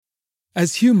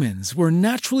As humans, we're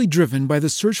naturally driven by the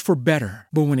search for better.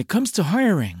 But when it comes to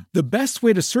hiring, the best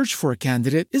way to search for a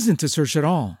candidate isn't to search at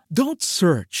all. Don't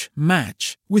search,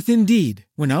 match with Indeed.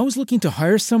 When I was looking to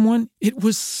hire someone, it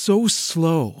was so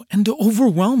slow and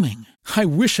overwhelming. I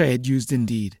wish I had used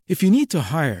Indeed. If you need to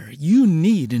hire, you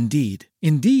need Indeed.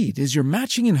 Indeed is your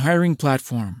matching and hiring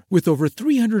platform with over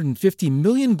 350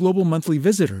 million global monthly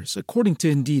visitors, according to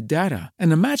Indeed data,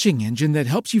 and a matching engine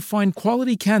that helps you find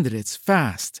quality candidates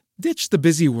fast. Ditch the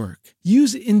busy work.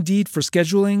 Use Indeed for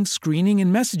scheduling, screening,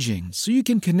 and messaging so you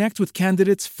can connect with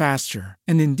candidates faster.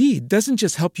 And Indeed doesn't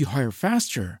just help you hire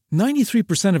faster.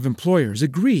 93% of employers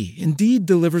agree Indeed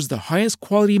delivers the highest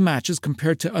quality matches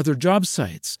compared to other job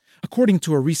sites, according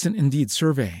to a recent Indeed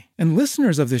survey. And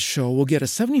listeners of this show will get a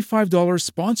 $75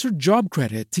 sponsored job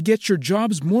credit to get your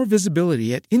jobs more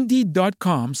visibility at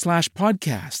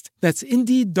Indeed.com/podcast. That's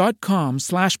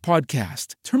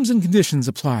Indeed.com/podcast. Terms and conditions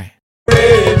apply.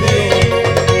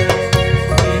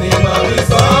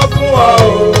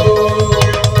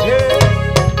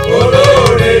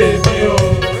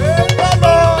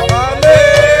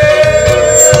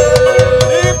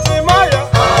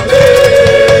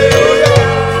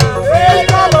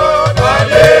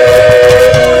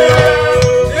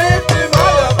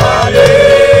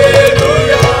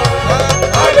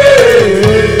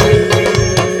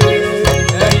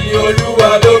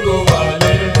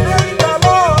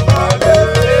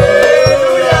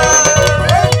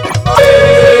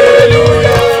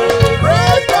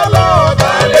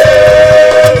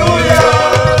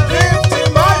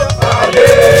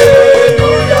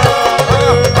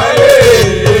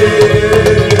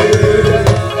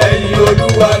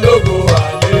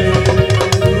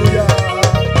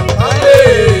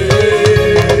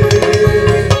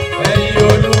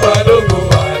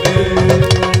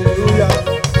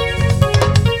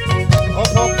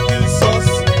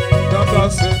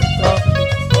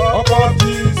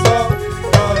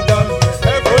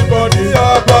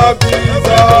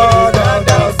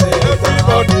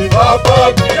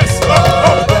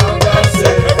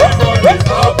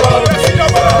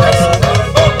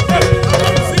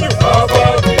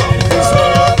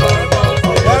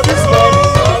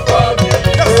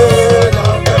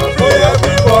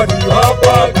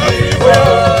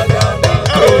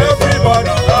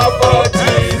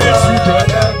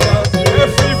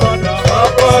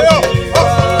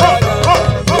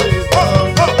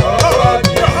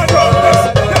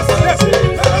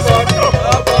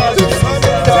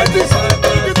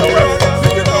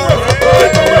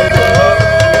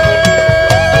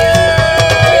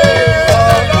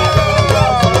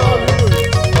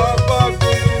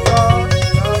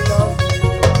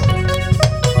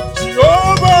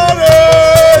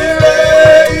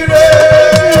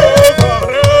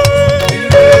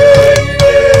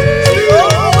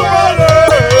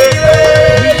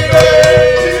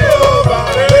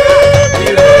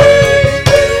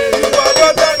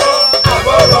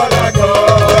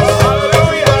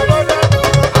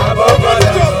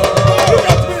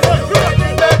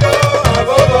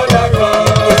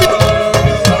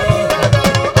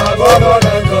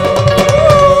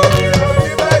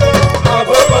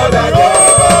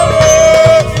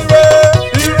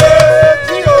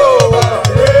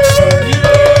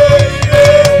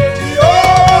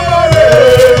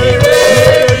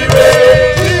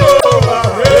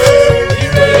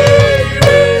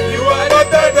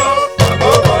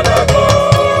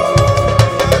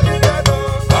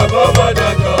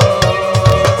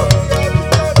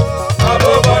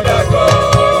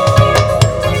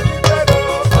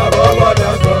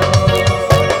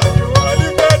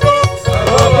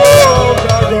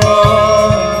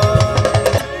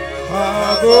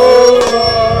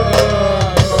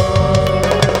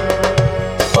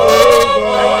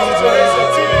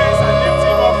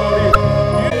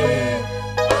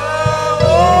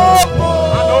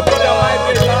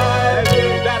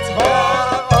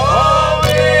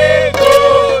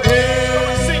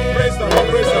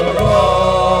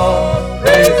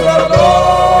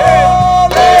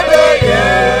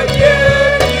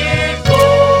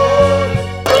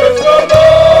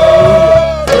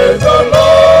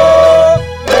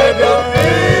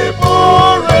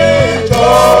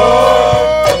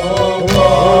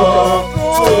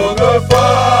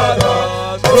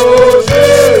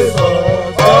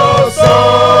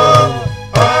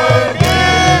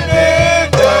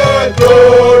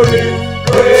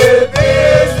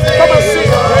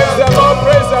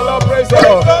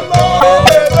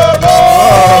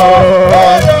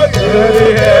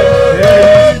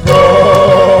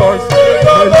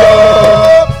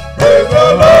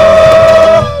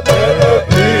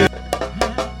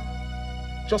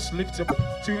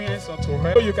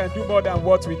 can do more than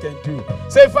what we can do.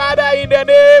 Say, Father, in the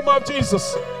name of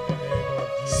Jesus.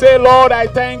 Say, Lord, I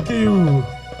thank you.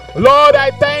 Lord,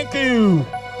 I thank you.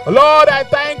 Lord, I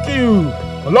thank you.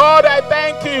 Lord, I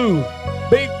thank you.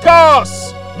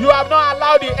 Because you have not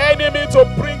allowed the enemy to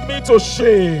bring me to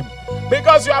shame.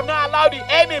 Because you have not allowed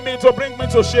the enemy to bring me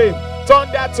to shame.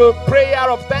 Turn that to prayer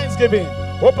of thanksgiving.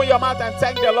 Open your mouth and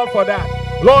thank the Lord for that.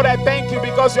 Lord, I thank you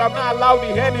because you have not allowed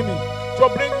the enemy to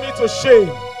bring me to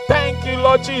shame. Thank you,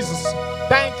 Lord Jesus.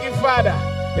 Thank you, Father.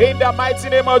 In the mighty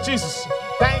name of Jesus.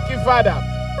 Thank you, Father.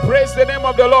 Praise the name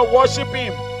of the Lord. Worship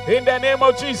him. In the name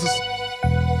of Jesus.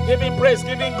 Give him praise.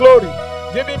 Give him glory.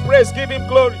 Give him praise. Give him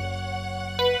glory.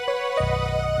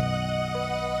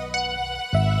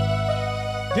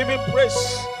 Give him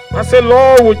praise. I say,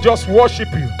 Lord, we just worship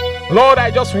you. Lord,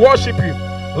 I just worship you.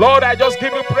 Lord, I just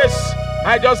give you praise.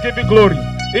 I just give you glory.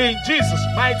 In Jesus'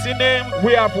 mighty name,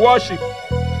 we have worship.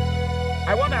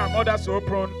 I want our mothers to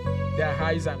open their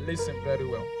eyes and listen very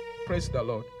well. Praise the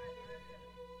Lord.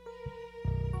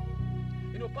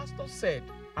 You know, Pastor said,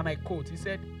 and I quote, he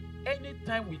said,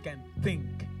 anytime we can think,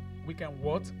 we can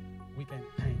what? We can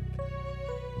thank.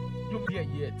 You're here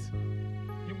yet.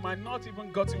 You might not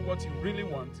even gotten what you really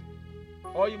want.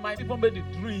 Or you might even made a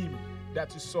dream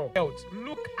that you saw.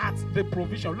 Look at the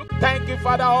provision. Look, thank you,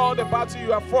 Father, all the battle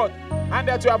you have fought and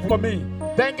that you have for me.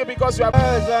 Thank you because you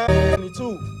have.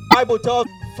 22. Bible tells,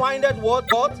 findeth what?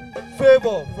 God?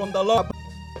 Favor from the Lord.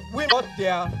 We got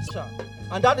their share.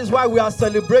 And that is why we are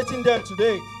celebrating them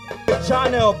today. A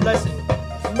channel of blessing.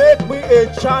 Make me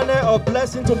a channel of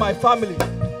blessing to my family.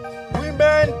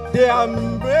 Women, they are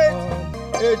made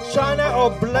a channel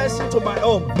of blessing to my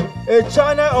home. A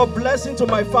channel of blessing to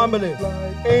my family.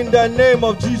 In the name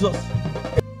of Jesus.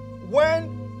 When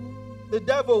the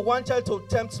devil wanted to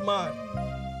tempt man,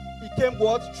 he came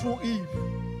what? Through Eve.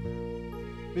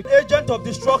 The agent of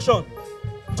destruction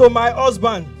to my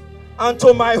husband and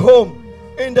to my home.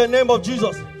 In the name of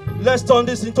Jesus. Let's turn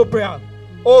this into prayer.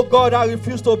 Oh God, I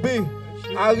refuse to be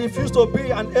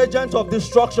an agent of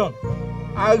destruction.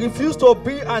 I refuse to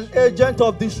be an agent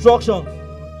of destruction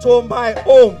to my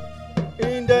home.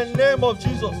 In the name of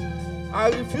Jesus.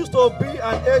 I refuse to be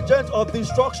an agent of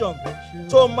destruction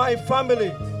to my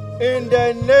family. In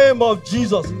the name of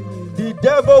Jesus. The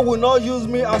devil will not use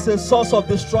me as a source of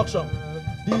destruction.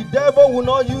 The devil will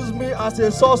not use me as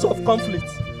a source of conflict.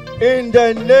 In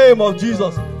the name of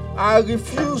Jesus. I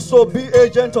refuse to be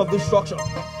agent of destruction.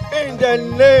 In the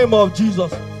name of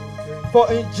Jesus.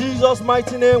 For in Jesus'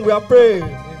 mighty name we are praying.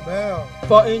 Amen.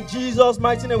 For in Jesus'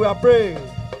 mighty name we are praying.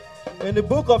 In the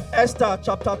book of Esther,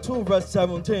 chapter 2, verse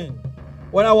 17,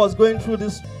 when I was going through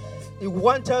this, he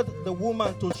wanted the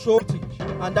woman to show it,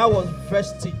 and that was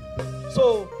verse 10.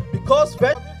 So, because,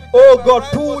 oh God,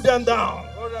 pull them down.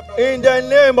 In the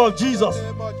name of Jesus,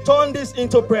 turn this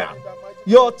into prayer.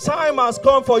 Your time has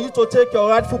come for you to take your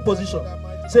rightful position.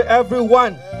 Say,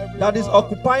 everyone that is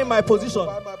occupying my position,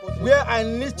 where I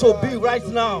need to be right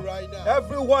now,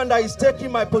 everyone that is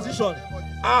taking my position,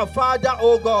 Father,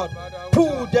 oh God,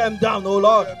 pull them down, oh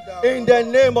Lord, in the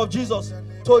name of Jesus.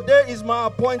 Today is my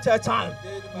appointed time.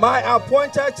 My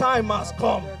appointed time has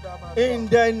come. In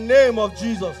the name of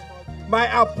Jesus. My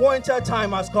appointed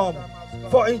time has come.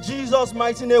 For in Jesus'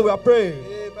 mighty name we are praying.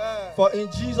 For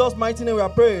in Jesus' mighty name we are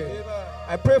praying.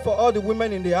 I pray for all the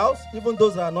women in the house, even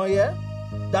those that are not here,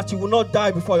 that you will not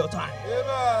die before your time.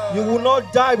 You will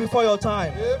not die before your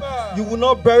time. You will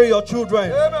not bury your children.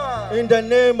 In the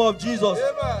name of Jesus.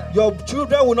 Your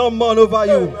children will not mourn over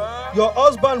you. Your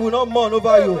husband will not mourn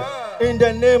over you. In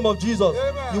the name of Jesus.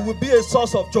 You will be a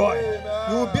source of joy.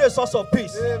 You will be a source of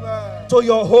peace to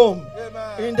your home.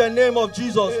 In the name of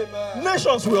Jesus.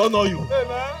 Nations will honor you.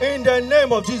 In the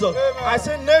name of Jesus. I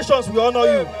say nations will honor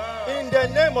you. In the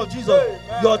name of Jesus.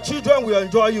 Your children will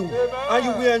enjoy you. And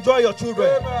you will enjoy your children.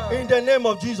 In the name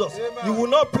of Jesus. You will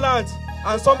not plant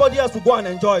and somebody else will go and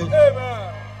enjoy it.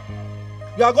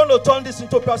 You are going to turn this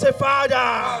into prayer. Say, Father,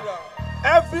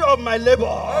 every of my labor,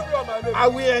 I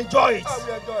will enjoy it.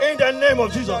 In the name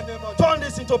of Jesus. Turn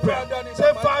this into prayer.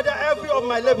 Say, Father, every of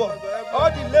my labor,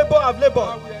 all the labor I've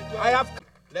labored, I have.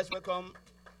 Let's welcome.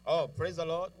 Oh, praise the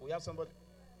Lord. We have somebody.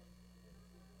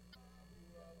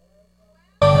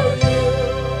 Praise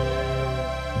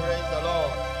the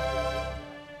Lord.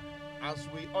 As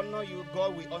we honor you,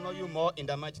 God will honor you more in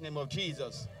the mighty name of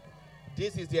Jesus.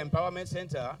 This is the Empowerment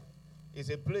Center. It's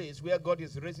a place where God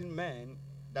is raising men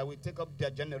that will take up their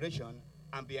generation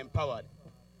and be empowered.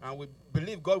 And we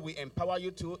believe God will empower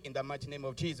you too in the mighty name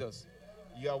of Jesus.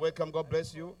 You are welcome. God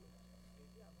bless you.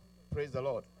 Praise the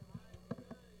Lord.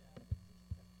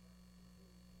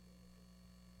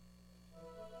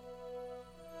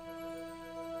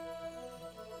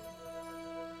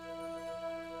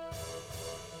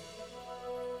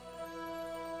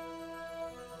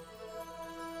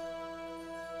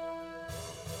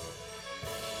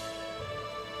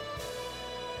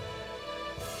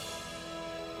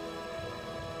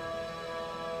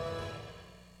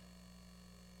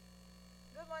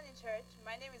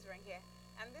 My name is Renke,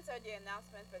 and these are the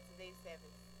announcements for today's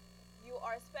service. You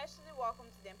are especially welcome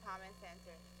to the Empowerment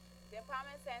Center. The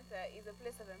Empowerment Center is a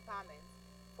place of empowerment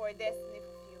for destiny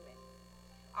fulfillment.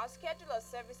 Our schedule of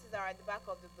services are at the back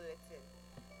of the bulletin.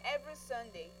 Every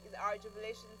Sunday is our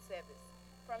jubilation service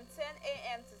from 10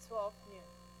 a.m. to 12 noon.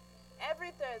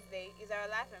 Every Thursday is our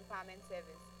life empowerment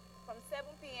service from 7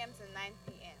 p.m. to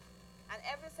 9 p.m. And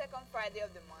every second Friday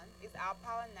of the month is our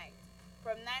Power Night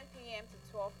from 9 p.m. to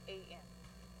 12 a.m.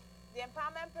 The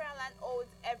Empowerment Prayer Line holds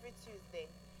every Tuesday,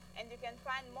 and you can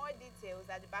find more details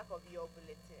at the back of your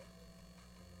bulletin.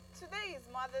 Today is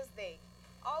Mother's Day.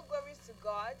 All glories to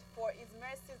God for His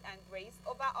mercies and grace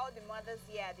over all the mothers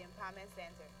here at the Empowerment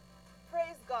Center.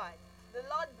 Praise God. The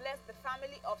Lord bless the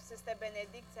family of Sister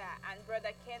Benedicta and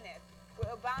Brother Kenneth with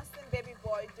a bouncing baby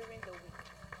boy during the week.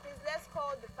 Please let's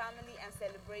call the family and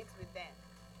celebrate with them.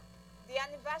 The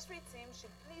anniversary team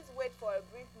should please wait for a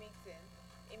brief meeting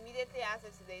immediately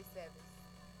after today's service.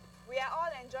 We are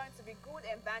all enjoying to be good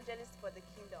evangelists for the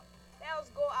kingdom. Let us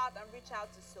go out and reach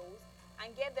out to souls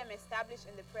and get them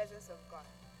established in the presence of God.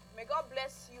 May God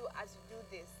bless you as you do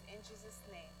this in Jesus'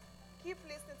 name. Keep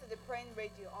listening to the Praying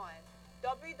Radio on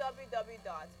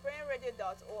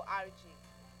www.prayingradio.org.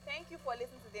 Thank you for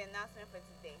listening to the announcement for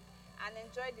today, and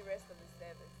enjoy the rest of the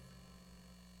service.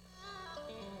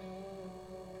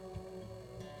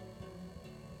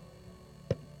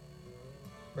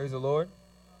 Praise the Lord.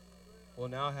 We'll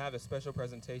now have a special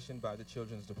presentation by the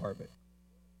Children's Department.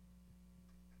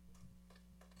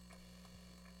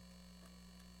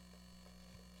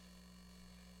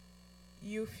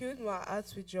 You filled my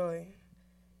heart with joy,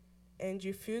 and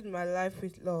you filled my life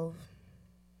with love.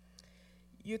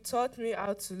 You taught me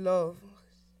how to love.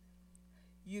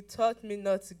 You taught me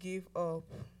not to give up.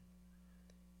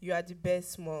 You are the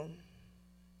best mom.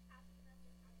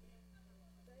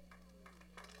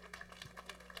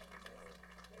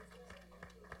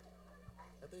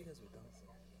 I thought you guys were dancing.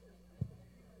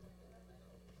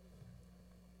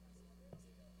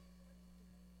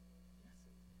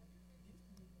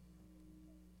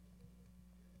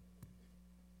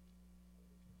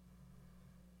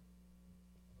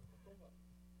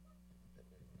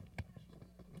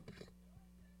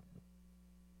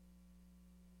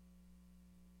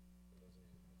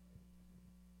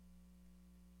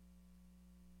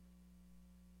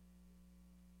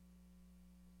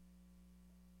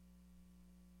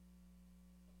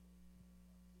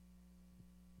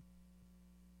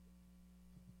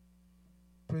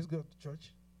 Praise God,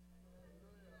 church.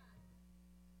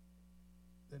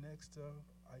 The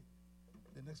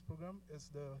next program is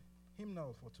the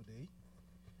hymnal for today.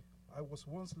 I was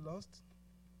once lost,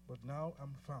 but now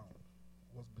I'm found.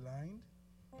 Was blind,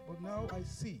 but now I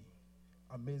see.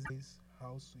 Amazing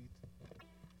how sweet.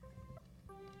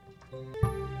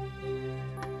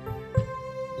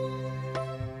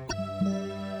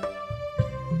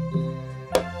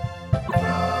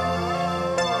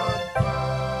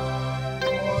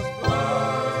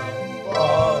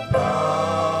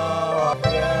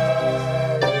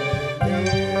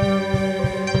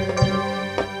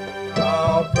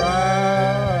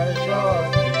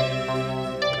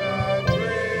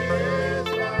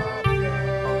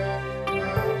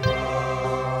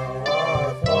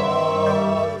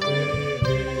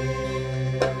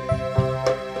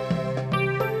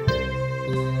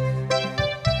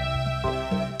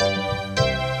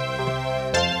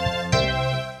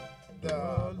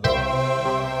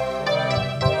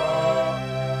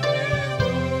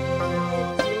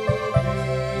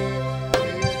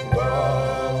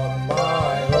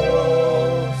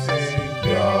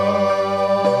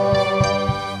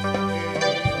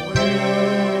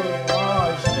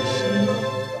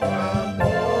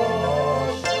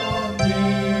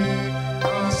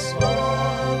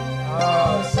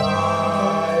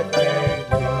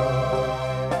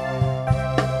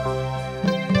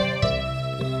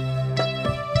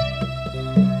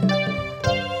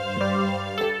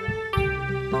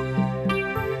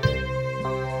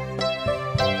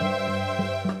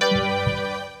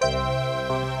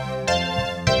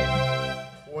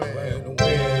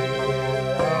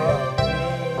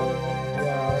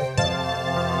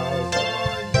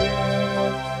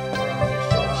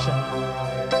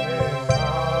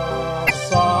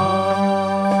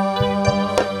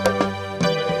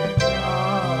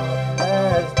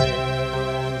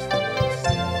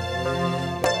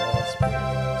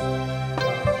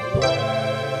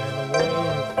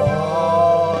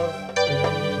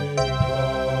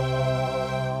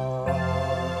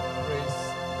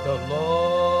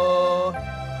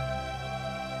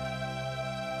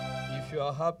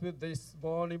 Happy this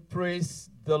morning, praise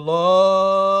the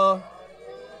Lord.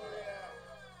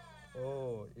 Oh,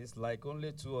 Oh, it's like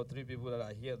only 2 or 3 people that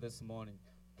are here this morning.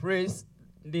 Praise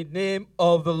the name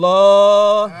of the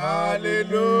Lord. Hallelujah.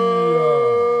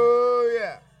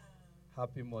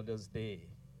 Happy Mother's Day.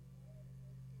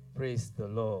 Praise the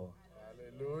Lord.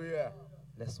 Hallelujah.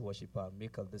 Let's worship our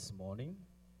Maker this morning.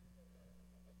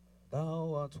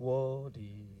 Thou art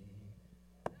worthy.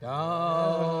 Thou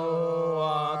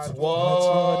art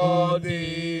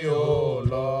worthy, O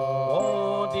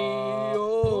Lord. Worthy,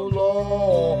 O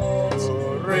Lord.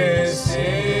 To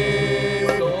receive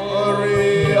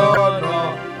glory,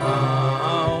 honor,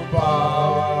 and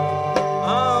power.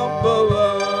 And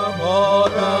power, for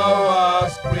thou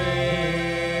hast created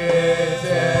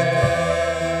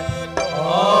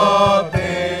all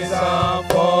things, and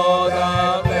for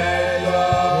thy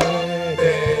pleasure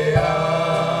they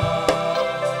are.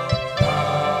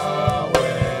 Thou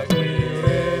wert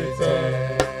created.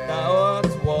 Thou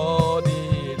art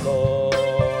worthy, Lord.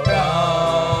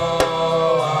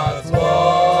 Thou art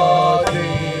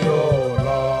worthy, O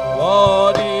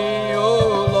Lord. Worthy, O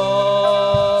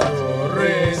Lord, to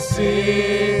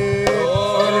receive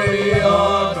glory,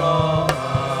 honor,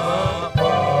 and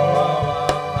power.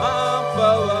 And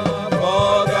power,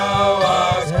 for thou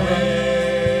hast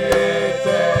created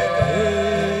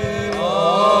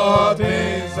all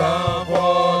things, and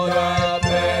for thy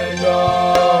pleasure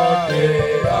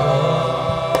they are.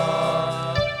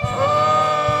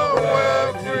 Thou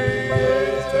wert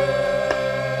created.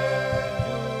 You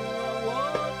are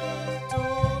worthy to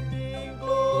be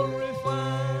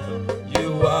glorified. You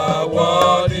are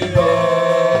worthy, Lord.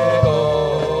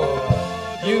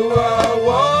 You are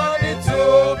worthy to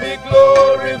be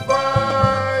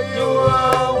glorified. You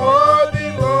are worthy,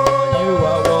 Lord. You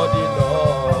are worthy,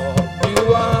 Lord. You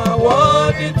are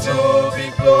worthy to be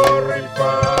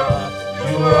glorified.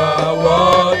 You are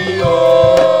worthy, oh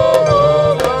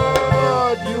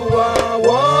Lord. You are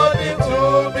worthy to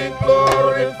be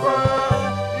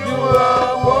glorified. You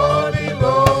are worthy,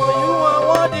 Lord. You are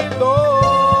worthy,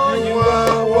 Lord. You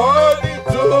are worthy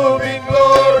to be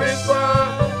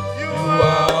glorified. You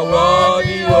are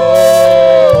worthy, oh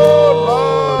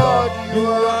Lord. You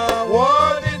are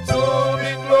worthy to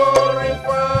be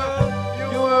glorified.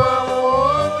 You are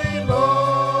worthy,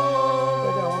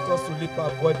 Lord. I want us to lift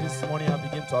our voice this morning and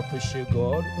begin to appreciate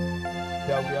God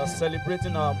that we are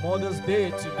celebrating our Mother's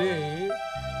Day today.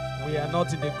 We are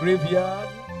not in the graveyard.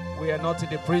 We are not in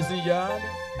the prison yard.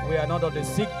 We are not on the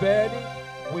sick bed.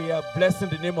 We are blessing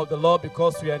the name of the Lord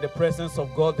because we are in the presence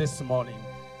of God this morning.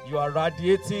 You are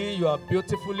radiating. You are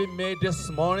beautifully made this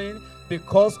morning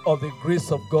because of the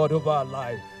grace of God over our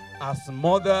life. As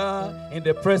mother in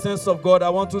the presence of God, I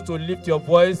want you to lift your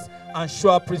voice and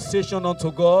show appreciation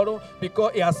unto God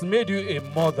because He has made you a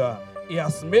mother. He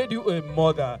has made you a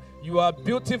mother. You are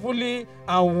beautifully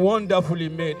and wonderfully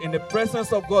made. In the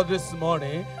presence of God this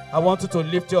morning, I want you to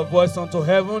lift your voice unto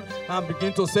heaven and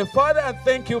begin to say, Father, I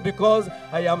thank you because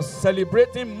I am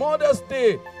celebrating Mother's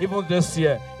Day even this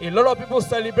year. A lot of people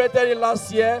celebrated it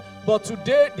last year, but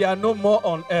today they are no more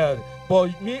on earth.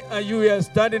 But me and you here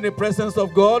standing in the presence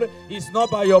of God, it's not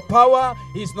by your power,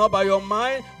 it's not by your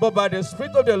mind, but by the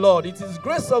Spirit of the Lord. It is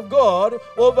grace of God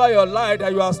over your life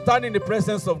that you are standing in the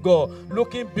presence of God,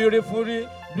 looking beautifully,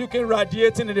 looking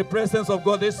radiating in the presence of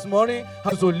God this morning.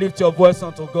 Have to lift your voice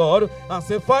unto God and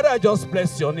say, Father, I just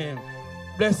bless your name.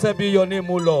 Blessed be your name,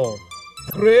 O Lord.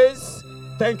 Grace,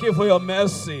 thank you for your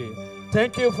mercy.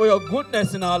 Thank you for your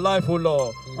goodness in our life, O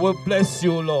Lord. We bless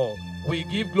you, Lord. We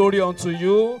give glory unto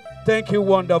you. Thank you,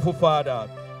 wonderful Father.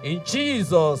 In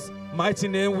Jesus' mighty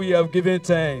name we have given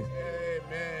thanks.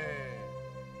 Amen.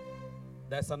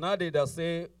 There's another day that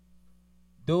say,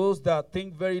 those that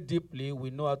think very deeply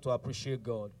will know how to appreciate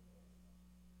God.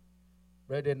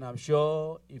 Brethren, I'm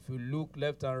sure if you look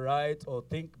left and right or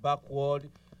think backward,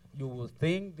 you will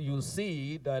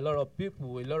see that a lot of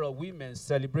people, a lot of women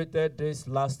celebrated this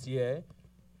last year,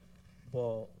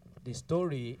 but the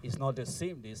story is not the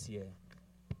same this year.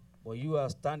 But you are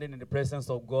standing in the presence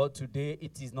of God today.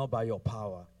 It is not by your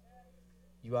power.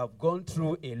 You have gone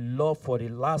through a lot for the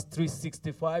last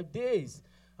 365 days.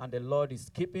 And the Lord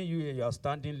is keeping you here. You are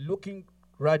standing, looking,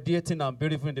 radiating, and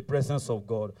beautiful in the presence of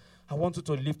God. I want you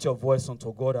to lift your voice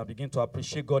unto God and begin to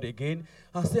appreciate God again.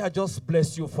 And say, I just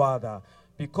bless you, Father,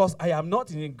 because I am not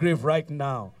in the grave right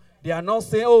now. They are not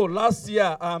saying, oh, last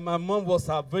year my mom was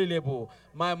available.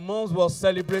 My mom was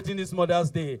celebrating this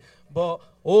Mother's Day. But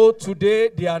Oh, today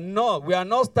they are not. We are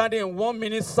not standing in 1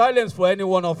 minute silence for any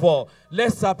one of us.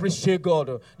 Let's appreciate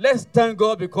God. Let's thank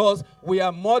God because we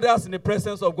are mothers in the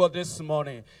presence of God this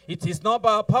morning. It is not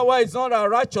by our power, it's not our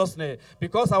righteousness,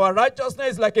 because our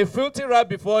righteousness is like a filthy rag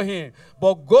before Him.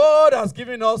 But God has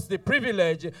given us the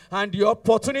privilege and the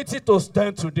opportunity to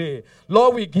stand today.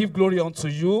 Lord, we give glory unto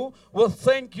you. Well,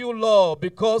 thank you, Lord,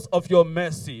 because of your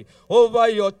mercy over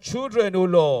your children, O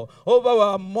Lord, over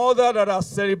our mother that are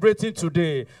celebrating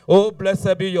today. Oh,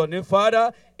 blessed be your name,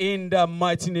 Father, in the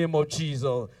mighty name of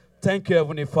Jesus. Thank you,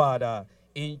 Heavenly Father.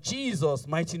 In Jesus'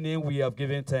 mighty name we have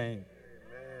given thanks.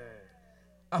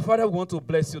 Our Father, we want to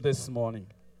bless you this morning.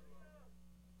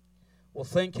 Well,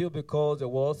 thank you because the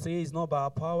word says it's not by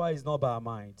our power, it's not by our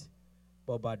might,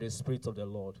 but by the Spirit of the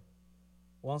Lord.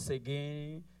 Once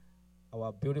again,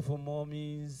 our beautiful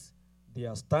mommies, they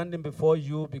are standing before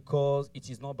you because it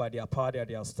is not by their power that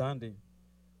they are standing.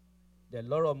 There are a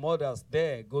lot of mothers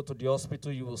there. Go to the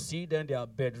hospital, you will see them, they are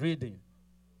bedridden.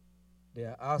 They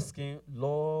are asking,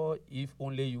 Lord, if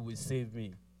only you will save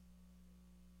me.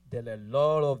 There are a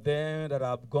lot of them that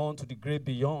have gone to the great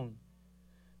beyond.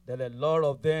 There are a lot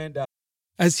of them that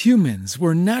As humans,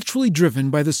 we're naturally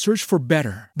driven by the search for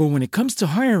better. But when it comes to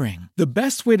hiring, the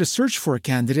best way to search for a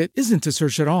candidate isn't to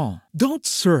search at all. Don't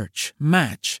search,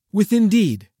 match with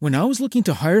Indeed. When I was looking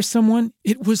to hire someone,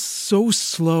 it was so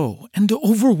slow and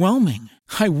overwhelming.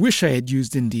 I wish I had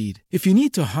used Indeed. If you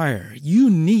need to hire, you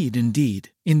need Indeed.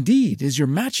 Indeed is your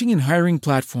matching and hiring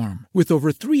platform with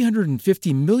over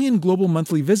 350 million global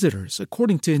monthly visitors,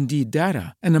 according to Indeed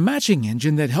data, and a matching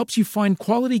engine that helps you find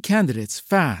quality candidates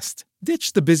fast.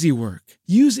 Ditch the busy work.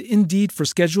 Use Indeed for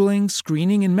scheduling,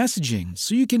 screening, and messaging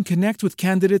so you can connect with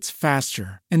candidates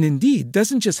faster. And Indeed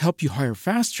doesn't just help you hire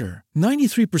faster.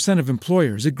 93% of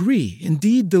employers agree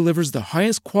Indeed delivers the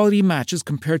highest quality matches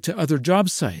compared to other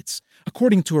job sites,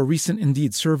 according to a recent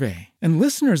Indeed survey. And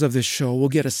listeners of this show will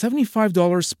get a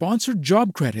 $75 sponsored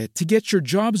job credit to get your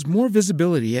jobs more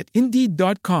visibility at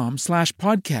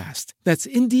Indeed.com/podcast. That's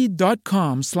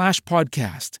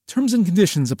Indeed.com/podcast. Terms and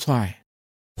conditions apply.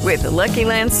 With the Lucky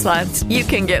Land Slots, you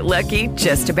can get lucky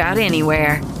just about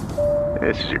anywhere.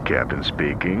 This is your captain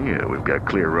speaking. We've got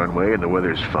clear runway and the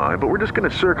weather's fine, but we're just going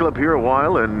to circle up here a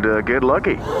while and get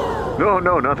lucky. No,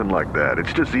 nothing like that.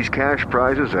 It's just these cash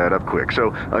prizes add up quick.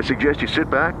 So I suggest you sit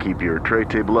back, keep your tray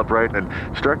table upright, and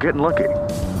start getting lucky.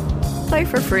 Play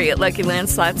for free at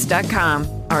LuckyLandSlots.com.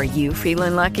 Are you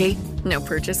feeling lucky? No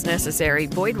purchase necessary.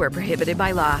 Void where prohibited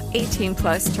by law.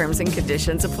 18+ terms and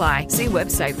conditions apply. See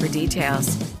website for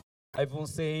details. even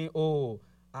saying, oh,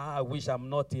 I wish I'm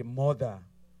not a mother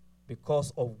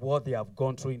because of what they have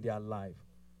gone through in their life.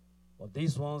 But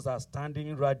these ones are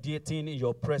standing, radiating in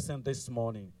your presence this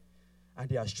morning. And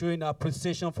they are showing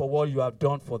appreciation for what you have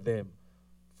done for them.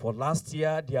 For last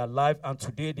year, they are alive, and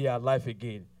today they are alive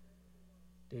again.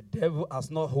 The devil has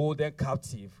not held them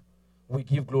captive. We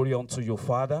give glory unto you,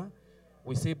 Father.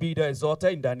 We say, be thou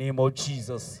exalted in the name of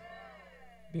Jesus.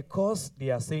 Because they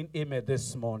are saying amen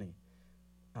this morning.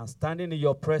 And standing in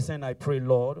your presence, I pray,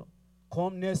 Lord,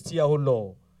 come next year, O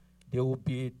Lord. They will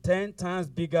be 10 times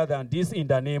bigger than this in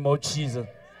the name of Jesus.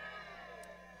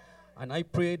 And I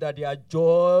pray that their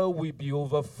joy will be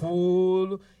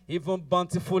overfull, even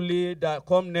bountifully, that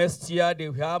come next year, they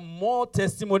will have more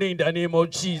testimony in the name of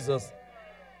Jesus.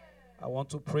 I want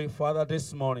to pray, Father,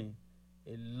 this morning.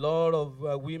 A lot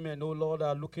of women, oh Lord,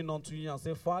 are looking unto you and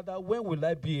say, Father, when will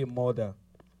I be a mother?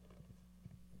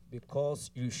 Because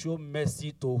you show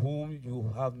mercy to whom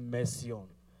you have mercy on.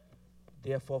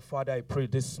 Therefore, Father, I pray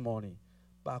this morning.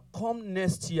 But come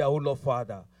next year, oh Lord,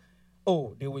 Father.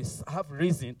 Oh, they will have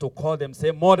reason to call them,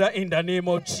 say, Mother, in the name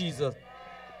of Jesus.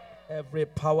 Every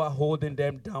power holding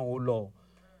them down, oh Lord.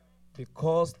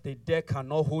 Because the dead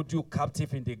cannot hold you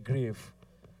captive in the grave.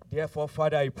 Therefore,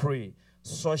 Father, I pray.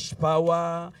 Such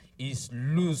power is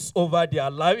loose over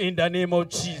their life in the name of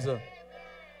Jesus.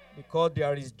 Because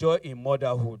there is joy in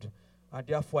motherhood. And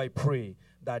therefore I pray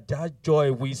that that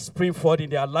joy will spring forth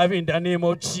in their life in the name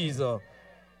of Jesus.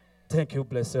 Thank you,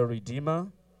 blessed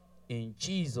Redeemer. In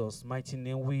Jesus' mighty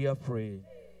name we are praying.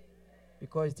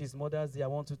 Because it is Mother's Day, I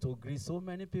want you to greet so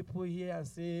many people here and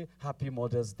say, Happy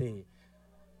Mother's Day.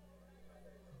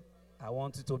 I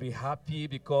want you to be happy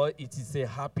because it is a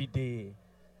happy day.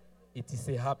 It is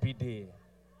a happy day.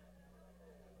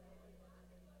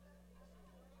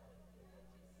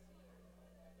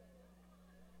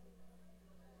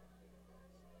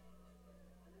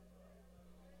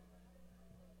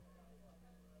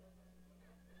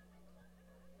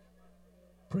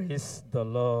 Praise the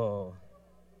Lord.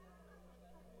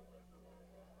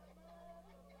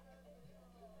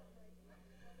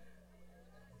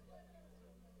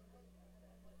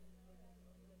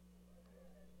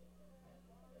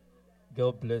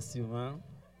 God bless you, man.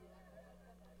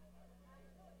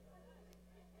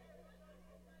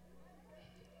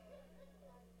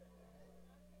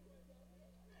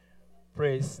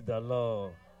 Praise the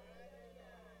Lord.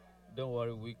 Don't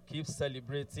worry, we keep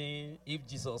celebrating if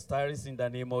Jesus tarries in the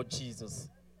name of Jesus.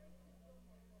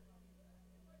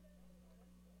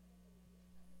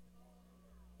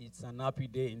 It's an happy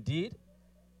day indeed,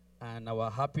 and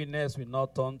our happiness will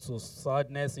not turn to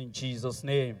sadness in Jesus'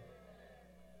 name.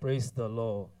 Praise the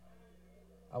Lord.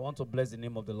 I want to bless the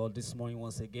name of the Lord this morning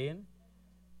once again,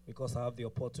 because I have the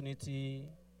opportunity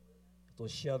to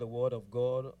share the word of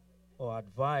God or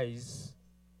advice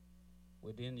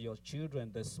within your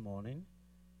children this morning.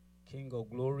 King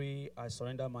of glory, I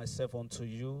surrender myself unto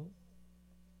you.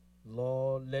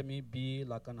 Lord, let me be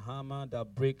like an hammer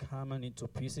that break hammer into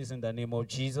pieces in the name of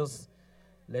Jesus.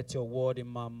 Let your word in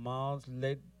my mouth,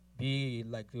 let be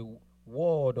like the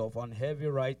word of an heavy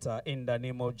writer in the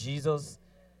name of Jesus.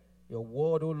 Your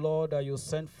word, O Lord, that you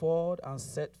sent forth and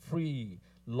set free.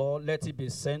 Lord, let it be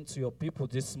sent to your people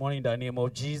this morning in the name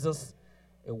of Jesus.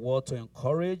 A word to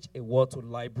encourage, a word to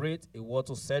liberate, a word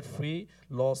to set free.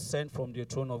 Lord, send from the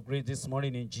throne of grace this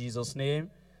morning in Jesus'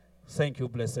 name. Thank you,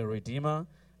 blessed Redeemer.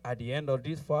 At the end of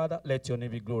this, Father, let your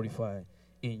name be glorified.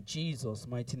 In Jesus'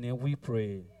 mighty name we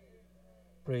pray.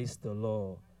 Praise the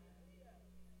Lord.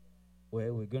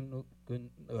 Well,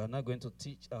 we're not going to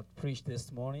teach or preach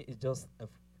this morning. It's just a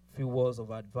few words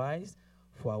of advice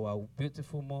for our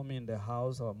beautiful mom in the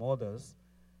house, our mothers,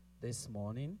 this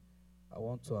morning. I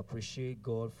want to appreciate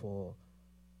God for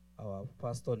our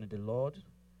pastor in the Lord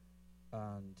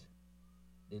and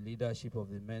the leadership of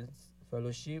the men's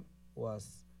fellowship who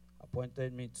has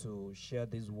appointed me to share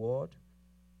this word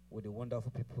with the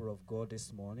wonderful people of God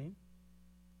this morning.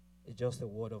 It's just a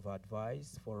word of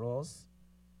advice for us,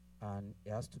 and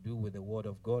it has to do with the word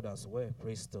of God as well.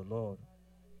 Praise the Lord.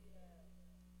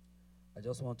 I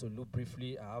just want to look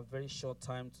briefly. I have very short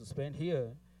time to spend here.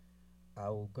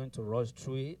 I'm going to rush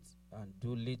through it and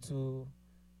do little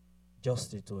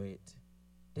justice to it.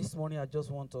 This morning, I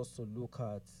just want us to look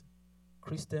at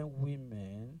Christian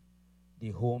women, the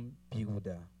home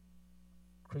builder.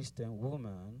 Christian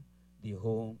woman, the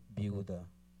home builder.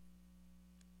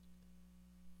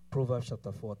 Proverbs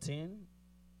chapter 14.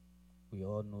 We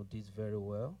all know this very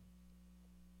well.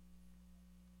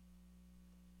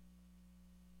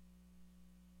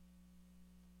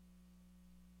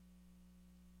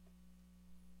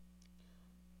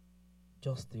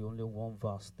 Just the only one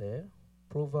verse there.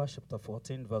 Proverbs chapter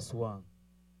 14, verse 1.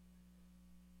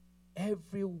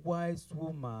 Every wise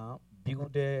woman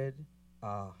builded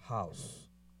a house,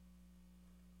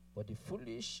 but the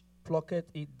foolish plucketh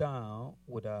it down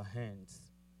with her hands.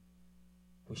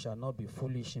 We shall not be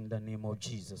foolish in the name of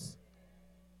Jesus.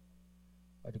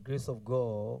 By the grace of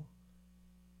God,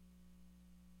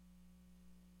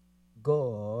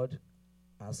 God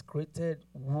has created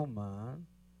woman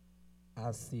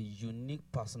as a unique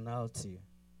personality,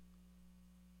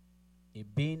 a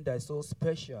being that is so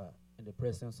special in the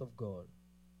presence of God.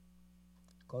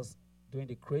 Because during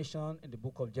the creation in the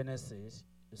book of Genesis,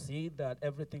 you see that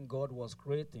everything God was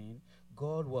creating,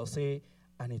 God will say,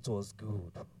 and it was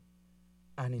good,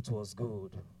 and it was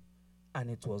good, and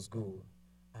it was good.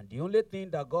 And the only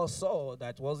thing that God saw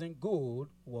that wasn't good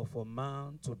was for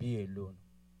man to be alone.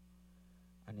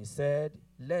 And he said,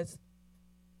 let's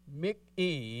make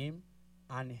him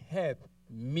and help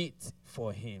meet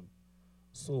for him.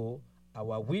 So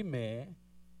our women,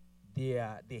 they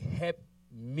help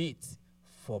meet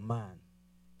for man.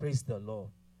 Praise the Lord.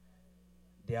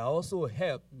 They are also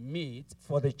help meet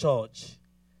for the church.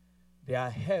 They are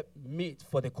help meet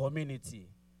for the community.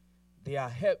 They are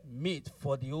help meet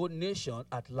for the whole nation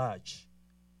at large.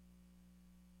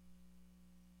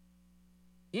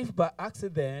 If by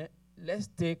accident, let's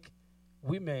take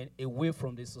women away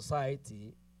from the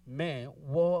society, men,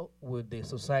 what will the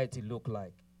society look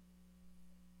like?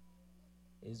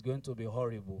 It's going to be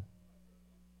horrible.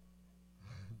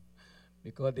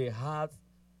 Because they have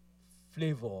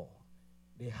flavor.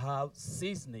 They have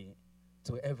seasoning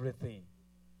to everything.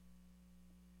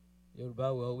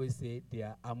 Yoruba will always say they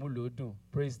are amulodun.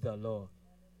 Praise the Lord.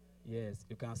 Yes,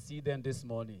 you can see them this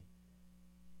morning.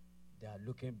 They are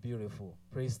looking beautiful.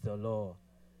 Praise the Lord.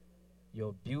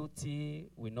 Your beauty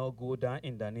will not go down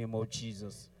in the name of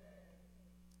Jesus.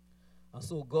 And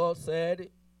so God said,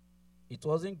 it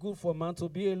wasn't good for man to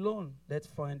be alone. Let's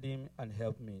find him and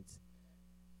help meet.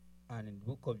 And in the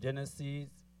book of Genesis,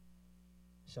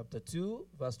 chapter 2,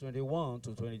 verse 21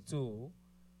 to 22,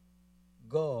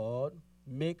 God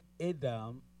make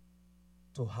Adam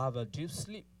to have a deep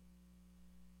sleep.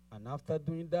 And after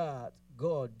doing that,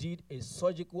 God did a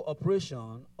surgical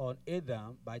operation on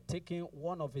Adam by taking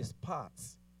one of his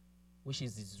parts, which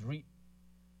is his rib.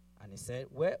 And he said,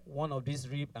 well, one of these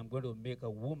ribs, I'm going to make a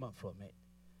woman from it.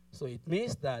 So it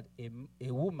means that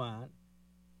a woman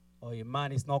or a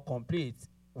man is not complete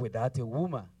without a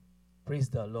woman. Praise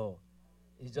the Lord.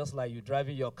 It's just like you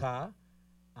driving your car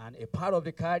and a part of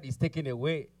the car is taken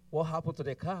away. What happened to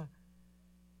the car?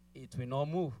 It will not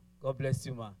move. God bless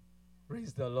you, man.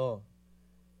 Praise the Lord.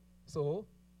 So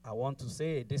I want to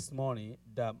say this morning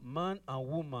that man and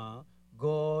woman,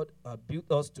 God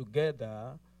built us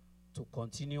together to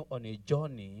continue on a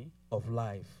journey of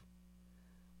life.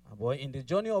 But in the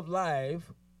journey of life,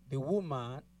 the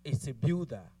woman is a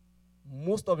builder.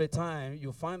 Most of the time,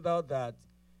 you find out that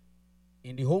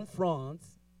in the home front,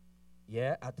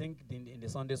 I think in the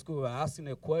Sunday school, we were asking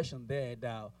a question there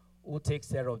that who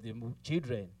takes care of the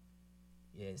children?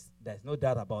 Yes, there's no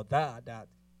doubt about that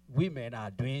women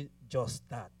are doing just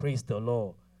that. Praise the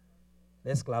Lord.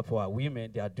 Let's clap for our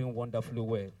women. They are doing wonderfully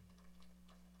well.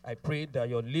 I pray that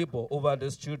your labor over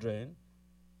those children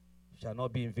shall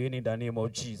not be in vain in the name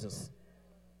of Jesus.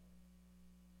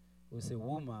 We say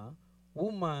woman.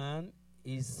 Woman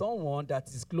is someone that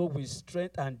is clothed with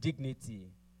strength and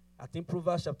dignity. I think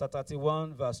Proverbs chapter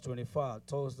 31 verse 25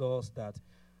 tells us that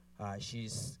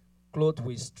she's clothed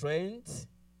with strength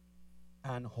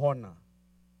and honor.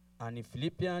 And in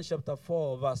Philippians chapter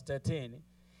 4 verse 13,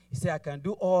 he said, I can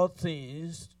do all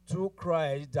things through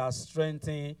Christ that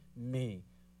strengthens me.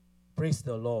 Praise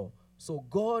the Lord. So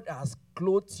God has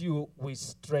clothed you with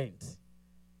strength.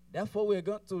 Therefore, we're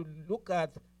going to look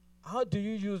at how do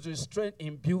you use your strength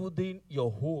in building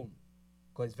your home?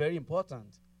 Because it's very important.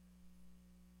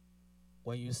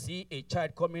 When you see a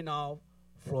child coming out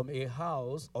from a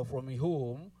house or from a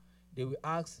home, they will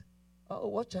ask,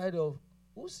 oh,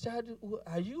 whose child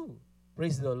are you?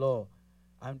 Praise the Lord.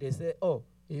 And they say, oh,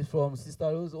 he's from Sister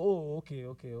Rose. Oh, okay.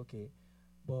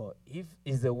 But if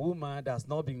it's a woman that's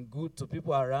not been good to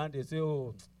people around, they say,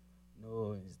 oh,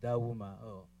 no, it's that woman.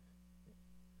 Oh,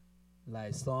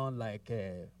 like son, like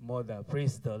mother.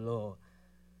 Praise the Lord.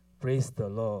 Praise the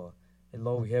Lord. The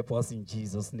Lord will help us in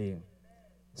Jesus' name.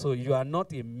 So you are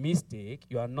not a mistake.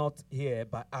 You are not here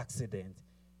by accident.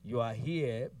 You are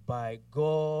here by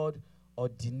God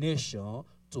ordination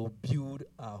to build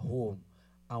a home.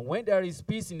 And when there is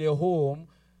peace in a home,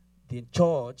 the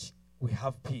church will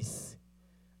have peace.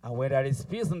 And when there is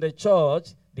peace in the church,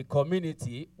 the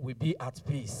community will be at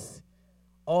peace.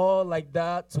 All like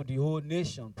that to the whole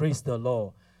nation. Praise the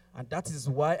Lord. And that is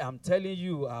why I'm telling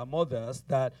you, our mothers,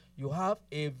 that you have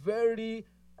a very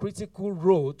critical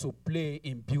role to play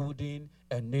in building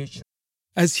a nation.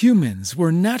 As humans,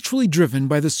 we're naturally driven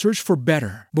by the search for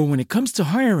better. But when it comes to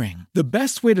hiring, the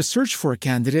best way to search for a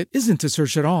candidate isn't to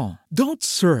search at all. Don't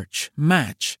search,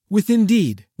 match with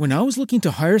Indeed. When I was looking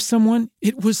to hire someone,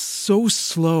 it was so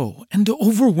slow and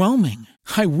overwhelming.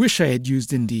 I wish I had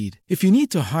used Indeed. If you need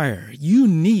to hire, you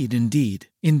need Indeed.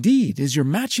 Indeed is your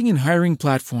matching and hiring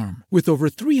platform with over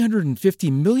 350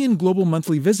 million global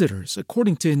monthly visitors,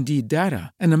 according to Indeed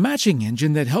data, and a matching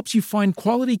engine that helps you find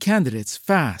quality candidates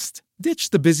fast. Ditch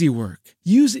the busy work.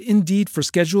 Use Indeed for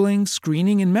scheduling,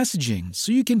 screening, and messaging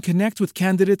so you can connect with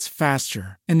candidates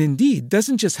faster. And Indeed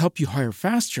doesn't just help you hire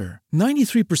faster.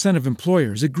 93% of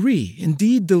employers agree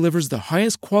Indeed delivers the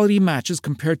highest quality matches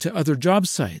compared to other job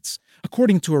sites,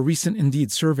 according to a recent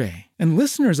Indeed survey. And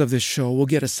listeners of this show will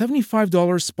get a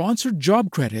 $75 sponsored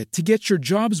job credit to get your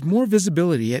jobs more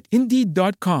visibility at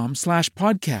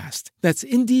Indeed.com/podcast. That's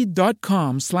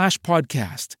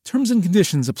Indeed.com/podcast. Terms and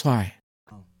conditions apply.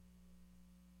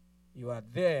 You are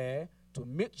there to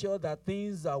make sure that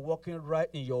things are working right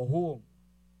in your home.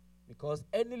 Because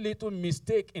any little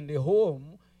mistake in the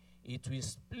home, it will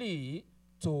split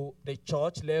to the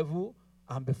church level,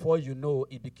 and before you know,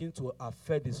 it begins to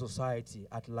affect the society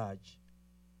at large.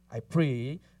 I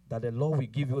pray that the Lord will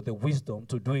give you the wisdom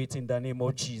to do it in the name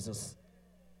of Jesus.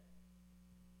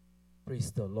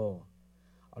 Praise the Lord.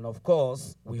 And of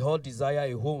course, we all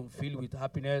desire a home filled with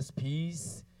happiness,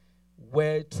 peace,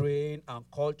 well-trained and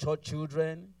cultured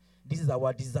children. This is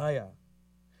our desire.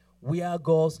 Where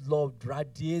God's love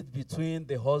radiates between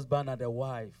the husband and the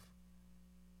wife.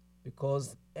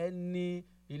 Because any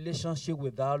relationship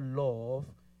without love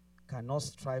cannot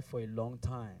strive for a long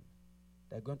time.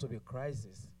 There's going to be a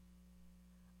crisis.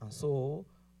 And so,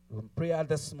 prayer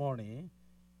this morning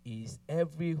is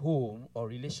every home or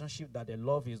relationship that the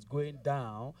love is going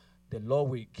down, the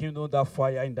Lord will kindle that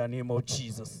fire in the name of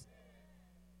Jesus.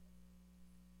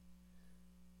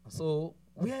 So,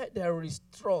 where there is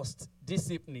trust,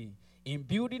 discipline, in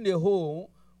building a home,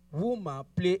 women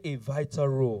play a vital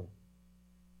role.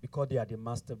 because they are the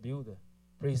master builder.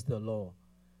 Praise the Lord.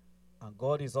 And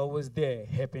God is always there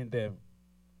helping them.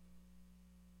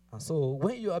 And so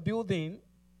when you are building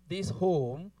this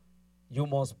home, you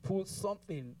must put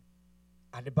something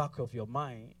at the back of your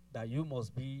mind that you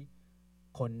must be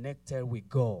connected with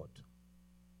God.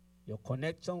 Your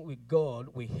connection with God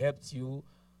will help you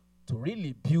to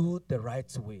really build the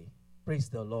right way. Praise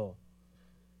the Lord.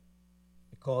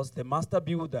 Because the master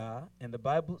builder, and the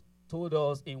Bible told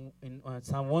us in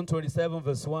Psalm 127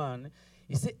 verse 1,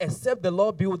 he said, except the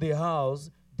Lord build the house,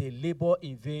 they labor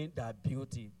in vain that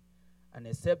built it. And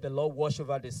except the Lord watch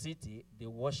over the city, the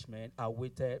watchmen are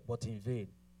waited but in vain.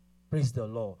 Praise the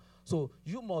Lord. So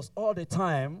you must all the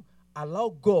time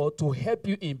allow God to help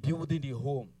you in building the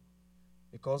home.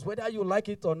 Because whether you like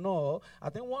it or not, I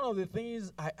think one of the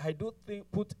things I do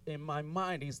think put in my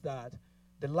mind is that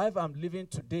the life I'm living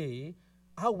today,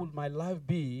 how will my life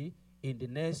be in the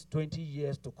next 20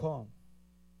 years to come?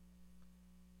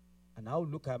 And I'll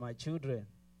look at my children.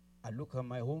 I look at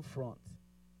my home front.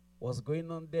 What's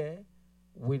going on there?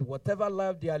 With whatever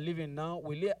life they are living now,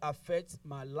 will it affect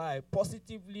my life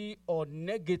positively or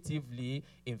negatively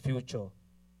in future?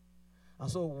 And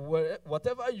so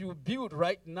whatever you build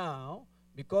right now,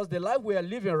 because the life we are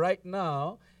living right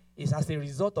now is as a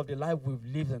result of the life we've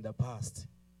lived in the past.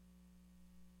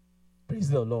 Praise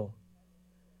the Lord.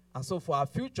 And so for our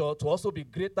future to also be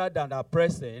greater than our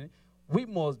present, we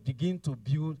must begin to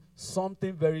build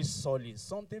something very solid,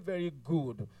 something very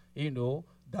good,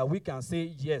 that we can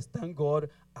say, yes, thank God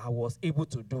I was able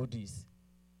to do this.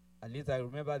 At least I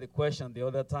remember the question the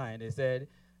other time. They said,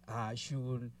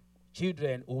 should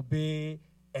children obey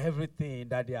everything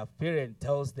that their parent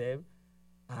tells them?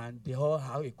 And they all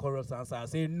have a chorus answer and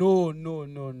say, no, no,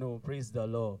 no, no. Praise the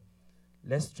Lord.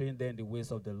 Let's train them in the ways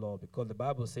of the Lord. Because the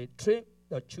Bible says, train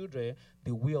the children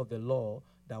the way of the Lord,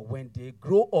 that when they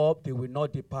grow up, they will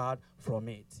not depart from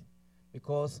it.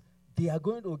 Because they are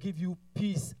going to give you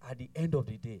peace at the end of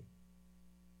the day.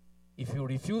 If you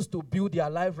refuse to build your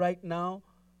life right now,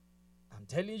 I'm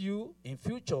telling you, in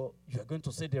future, you are going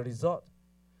to see the result.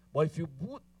 But if you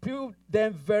build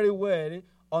them very well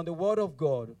on the word of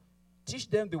God, teach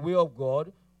them the way of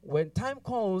God, when time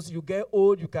comes, you get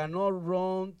old, you cannot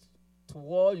run to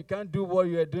war, you can't do what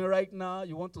you are doing right now,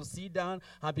 you want to sit down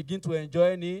and begin to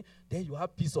enjoy it, then you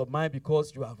have peace of mind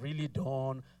because you have really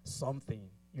done something.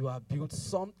 You have built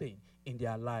something in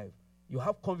their life. You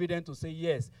have confidence to say,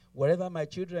 yes, wherever my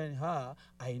children are,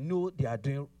 I know they are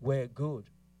doing well good.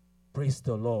 Praise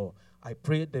the Lord. I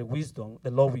pray the wisdom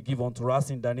the Lord will give unto us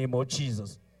in the name of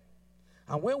Jesus.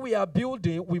 And when we are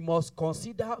building, we must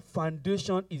consider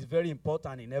foundation is very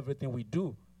important in everything we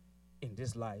do in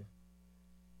this life.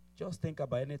 Just think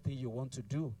about anything you want to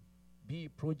do. Be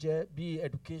it project, be it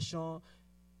education,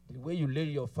 the way you lay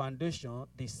your foundation,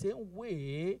 the same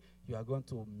way you are going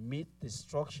to meet the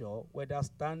structure, whether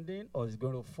standing or it's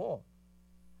going to fall.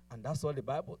 And that's what the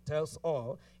Bible tells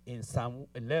us in Psalm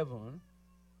 11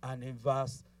 and in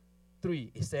verse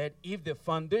 3. It said, if the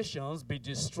foundations be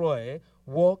destroyed,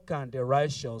 what can the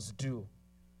righteous do?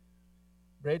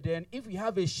 Brethren, if we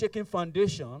have a shaking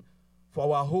foundation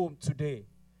for our home today,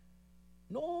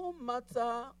 no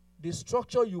matter the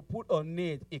structure you put on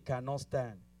it, it cannot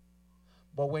stand.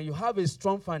 But when you have a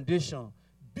strong foundation,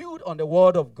 built on the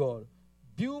word of God,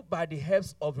 built by the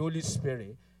helps of the Holy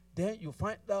Spirit, then you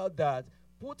find out that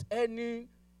put any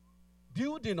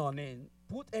building on it,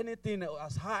 put anything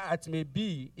as high as it may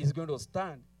be, is going to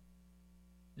stand.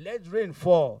 Let rain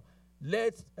fall.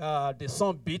 Let the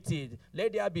sun beat it.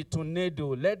 Let there be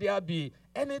tornado. Let there be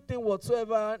anything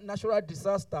whatsoever natural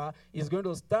disaster is going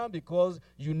to stand because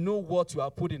you know what you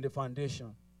have put in the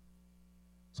foundation.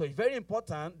 So it's very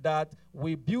important that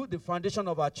we build the foundation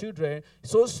of our children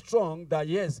so strong that,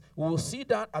 yes, we will see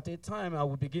that at a time and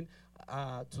we'll begin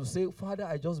to say, Father,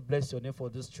 I just bless your name for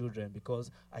these children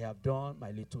because I have done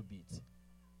my little bit.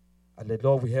 And the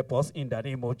Lord will help us in the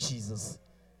name of Jesus.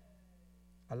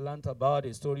 I learned about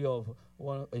a story of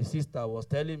a sister was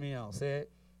telling me, I said,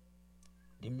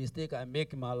 the mistake I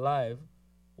make in my life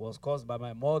was caused by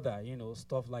my mother,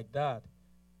 stuff like that.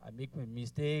 I make a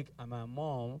mistake and my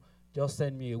mom just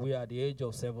sent me away at the age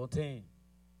of 17.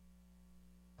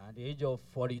 At the age of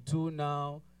 42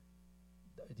 now,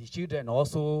 the children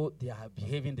also, they are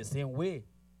behaving the same way.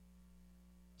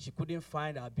 She couldn't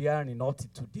find her bearing enough to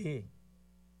today.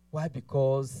 Why?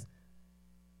 Because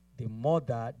the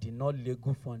mother did not lay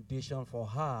good foundation for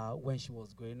her when she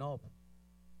was growing up.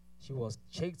 She was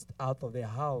chased out of the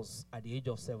house at the age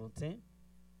of 17,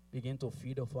 began to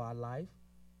feed her for her life,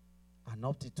 and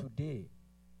up to today,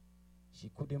 she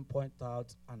couldn't point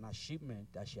out an achievement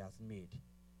that she has made.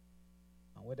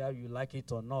 And whether you like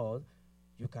it or not,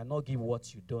 You cannot give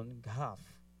what you don't have.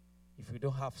 If you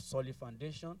don't have solid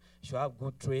foundation, you have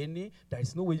good training, there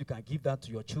is no way you can give that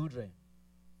to your children.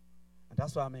 And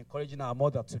that's why I'm encouraging our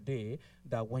mother today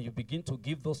that when you begin to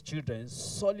give those children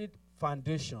solid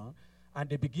foundation and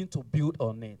they begin to build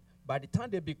on it, by the time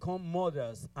they become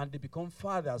mothers and they become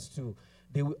fathers too,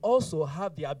 they will also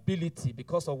have the ability,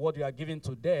 because of what you are giving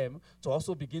to them, to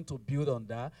also begin to build on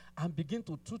that and begin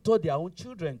to tutor their own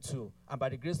children too. And by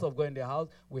the grace of God in the house,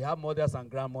 we have mothers and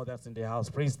grandmothers in the house.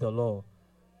 Praise the Lord.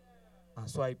 And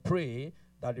so I pray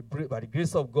that by the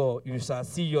grace of God, you shall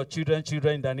see your children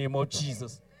in the name of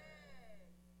Jesus.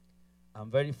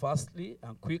 And very fastly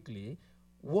and quickly,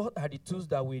 what are the tools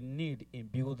that we need in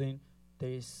building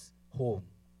this home?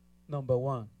 Number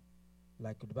one,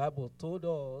 like the Bible told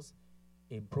us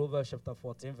in Proverbs chapter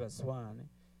 14, verse 1,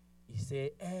 it says,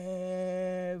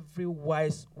 every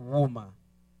wise woman,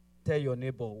 tell your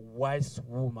neighbor, wise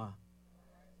woman.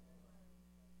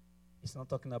 It's not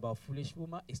talking about foolish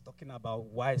woman, it's talking about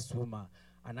wise woman.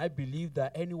 And I believe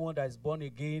that anyone that is born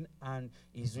again and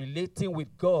is relating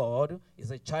with God,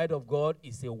 is a child of God,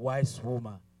 is a wise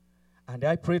woman. And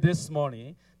I pray this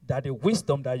morning that the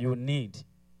wisdom that you need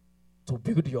to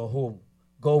build your home,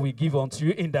 God will give unto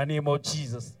you in the name of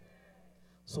Jesus.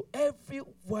 So every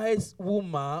wise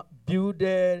woman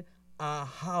builded a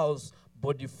house,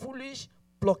 but the foolish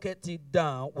plucked it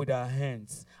down with her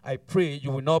hands. I pray you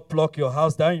will not pluck your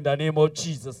house down in the name of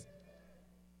Jesus.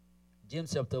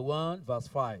 James chapter 1, verse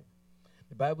 5.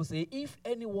 The Bible says, if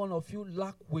any one of you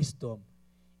lack wisdom,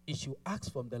 he should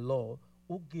ask from the Lord,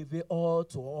 who gave it all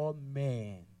to all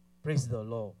men. Praise the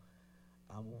Lord.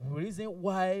 And the reason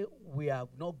why we have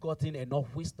not gotten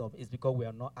enough wisdom is because we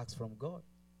have not asked from God.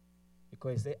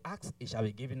 Because he said, ask, it shall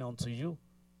be given unto you.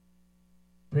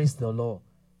 Praise the Lord.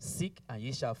 Seek, and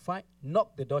ye shall find.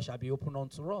 Knock, the door shall be opened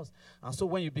unto us. And so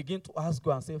when you begin to ask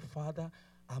God and say, Father,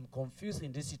 I'm confused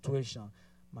in this situation.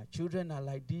 My children are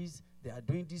like this, they are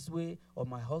doing this way, or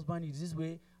my husband is this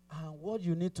way. And what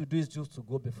you need to do is just to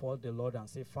go before the Lord and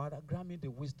say, Father, grant me the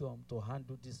wisdom to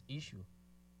handle this issue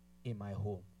in my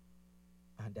home.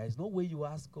 And there is no way you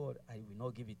ask God, I will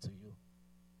not give it to you.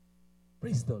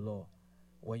 Praise the Lord.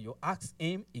 When you ask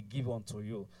him, he give unto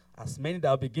you. As many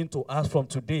that begin to ask from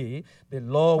today, the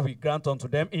Lord will grant unto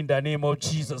them in the name of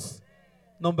Jesus.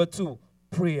 Number 2,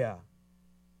 prayer.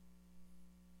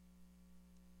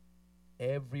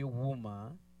 Every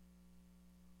woman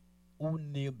who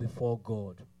kneel before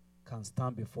God can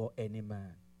stand before any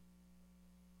man.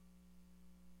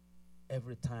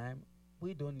 Every time,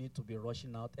 we don't need to be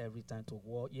rushing out every time to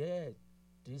war. Yeah,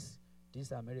 this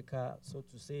America, so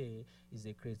to say, is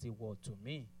a crazy world to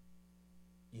me.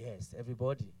 Yes,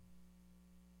 everybody.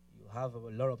 You have a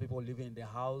lot of people living in the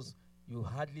house. You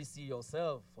hardly see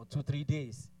yourself for 2-3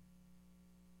 days.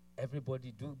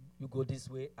 Everybody you go this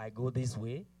way, I go this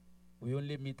way. We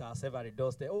only meet ourselves at the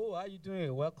doorstep. Oh, how are you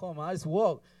doing? Welcome. How's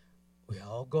work? We are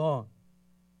all gone.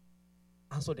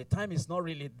 And so the time is not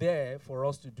really there for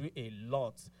us to do a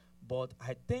lot. But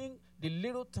I think the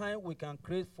little time we can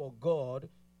create for God,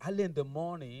 early in the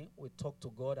morning, we talk to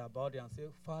God about it and say,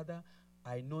 Father,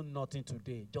 I know nothing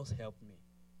today. Just help me.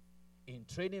 In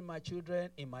training my children,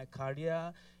 in my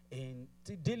career, in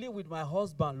dealing with my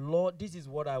husband, Lord, this is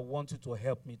what I want you to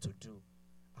help me to do.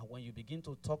 And when you begin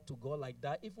to talk to God like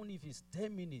that, even if it's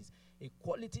 10 minutes, a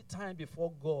quality time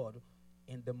before God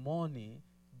in the morning,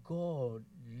 God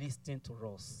listens to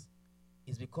us.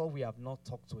 It's because we have not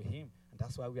talked to him, and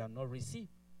that's why we have not received.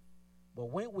 But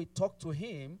when we talk to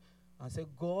him and say,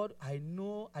 God, I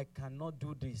know I cannot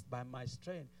do this. By my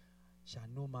strength shall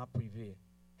no man prevail.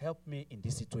 Help me in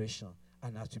this situation.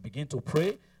 And as you begin to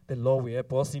pray, the Lord will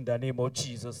help us in the name of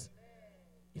Jesus.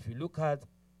 If you look at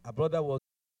our brother was.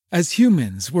 As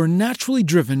humans, we're naturally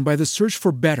driven by the search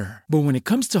for better. But when it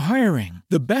comes to hiring,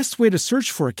 the best way to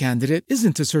search for a candidate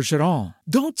isn't to search at all.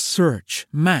 Don't search,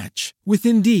 match with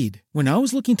Indeed. When I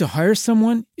was looking to hire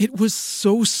someone, it was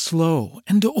so slow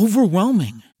and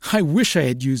overwhelming. I wish I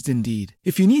had used Indeed.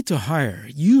 If you need to hire,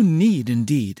 you need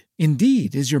Indeed.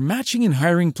 Indeed is your matching and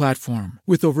hiring platform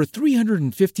with over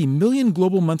 350 million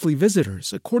global monthly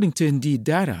visitors, according to Indeed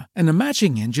data, and a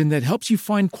matching engine that helps you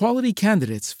find quality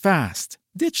candidates fast.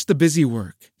 Ditch the busy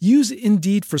work. Use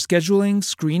Indeed for scheduling,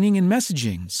 screening, and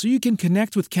messaging so you can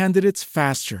connect with candidates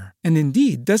faster. And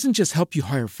Indeed doesn't just help you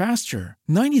hire faster.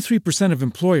 93% of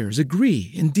employers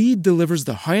agree Indeed delivers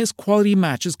the highest quality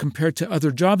matches compared to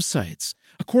other job sites,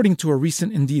 according to a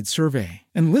recent Indeed survey.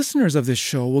 And listeners of this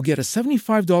show will get a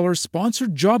 $75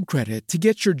 sponsored job credit to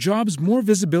get your jobs more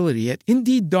visibility at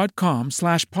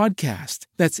Indeed.com/podcast.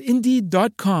 That's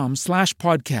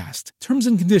Indeed.com/podcast. Terms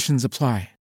and conditions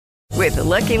apply. With the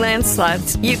Lucky Land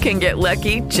Slots, you can get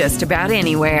lucky just about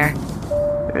anywhere.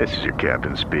 This is your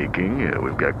captain speaking.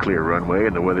 We've got clear runway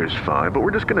and the weather's fine, but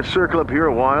we're just going to circle up here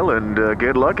a while and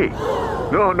get lucky.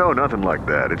 No, nothing like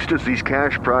that. It's just these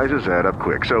cash prizes add up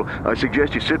quick. So I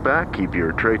suggest you sit back, keep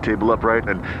your tray table upright,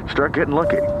 and start getting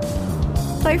lucky.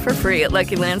 Play for free at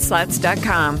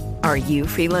LuckyLandSlots.com. Are you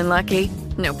feeling lucky?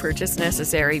 No purchase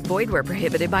necessary. Void where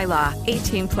prohibited by law.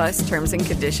 18 plus terms and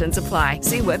conditions apply.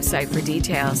 See website for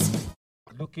details.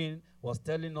 Looking was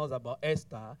telling us about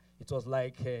Esther. It was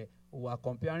like we were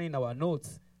comparing our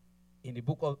notes in the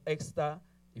book of Esther.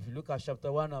 If you look at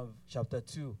chapter 1 of chapter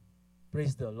 2,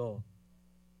 praise the Lord.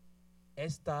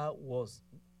 Esther was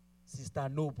sister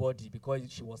nobody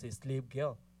because she was a slave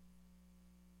girl.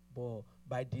 But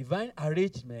by divine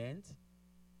arrangement,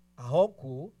 her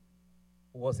uncle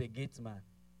was a gate man.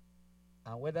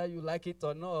 And whether you like it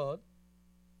or not,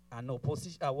 an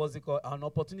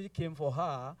opportunity came for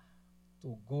her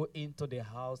to go into the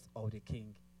house of the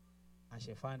king. And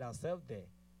she found herself there.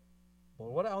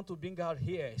 But what I want to bring out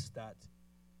here is that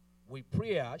with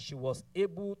prayer, she was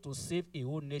able to save a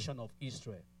whole nation of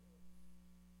Israel.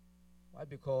 Why?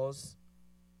 Because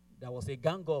there was a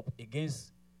gang up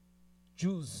against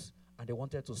Jews, and they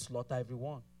wanted to slaughter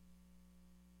everyone.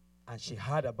 And she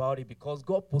heard about it because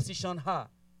God positioned her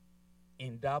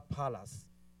in that palace.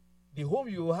 The home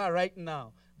you are right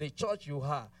now, the church you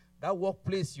are, that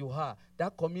workplace you are,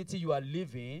 that community you are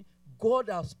living, God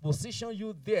has positioned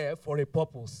you there for a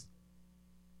purpose.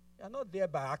 You are not there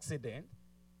by accident.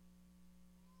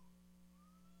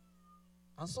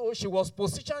 And so she was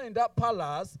positioned in that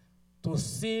palace to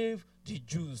save the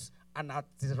Jews. And at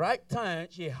the right time,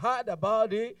 she heard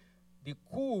about it, the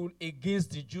coup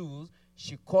against the Jews.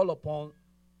 She called upon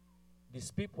these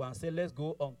people and said, let's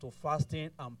go on to fasting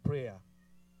and prayer.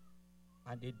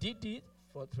 And they did it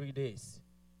for 3 days.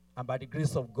 And by the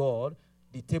grace of God,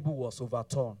 the table was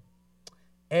overturned.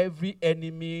 Every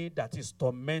enemy that is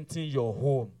tormenting your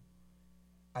home,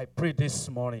 I pray this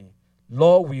morning,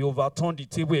 Lord, we overturn the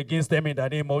table against them in the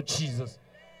name of Jesus.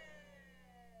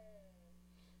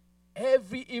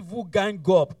 Every evil gang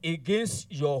up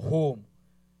against your home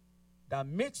that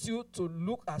makes you to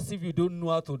look as if you don't know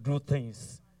how to do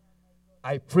things,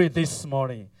 I pray this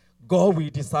morning, God will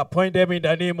disappoint them in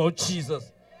the name of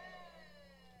Jesus.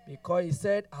 Because he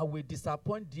said, I will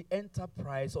disappoint the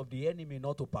enterprise of the enemy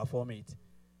not to perform it.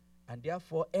 And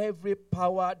therefore, every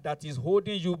power that is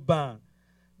holding you bound,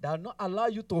 that will not allow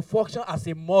you to function as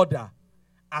a mother,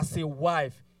 as a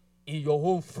wife, in your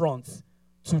home front,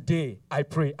 today, I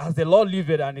pray, as the Lord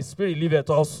liveth and his spirit liveth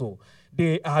also,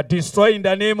 they are destroyed in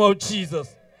the name of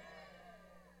Jesus.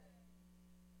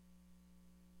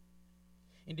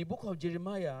 In the book of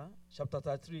Jeremiah, chapter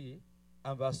 33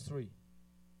 and verse 3,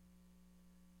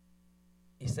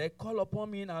 he said, call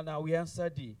upon me and I will answer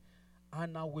thee,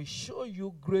 and I will show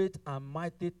you great and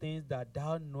mighty things that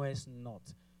thou knowest not.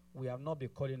 We have not been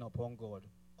calling upon God.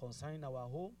 Concerning our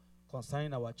home,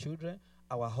 concerning our children,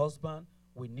 our husband,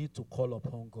 we need to call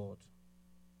upon God.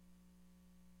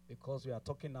 Because we are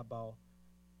talking about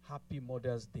Happy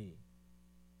Mother's Day.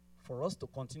 For us to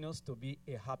continue to be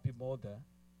a happy mother,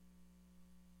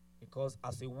 because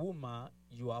as a woman,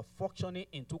 you are functioning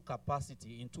in two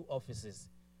capacity, in two offices.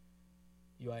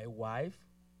 You are a wife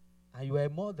and you are a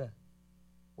mother,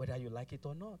 whether you like it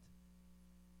or not.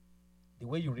 The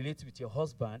way you relate with your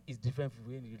husband is different from the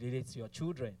way you relate to your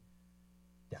children.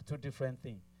 They are two different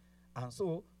things. And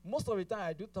so, most of the time,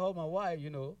 I do tell my wife,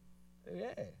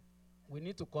 we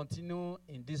need to continue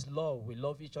in this love. We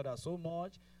love each other so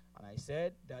much. And I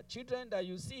said, the children that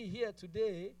you see here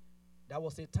today, there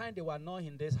was a time they were not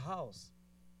in this house.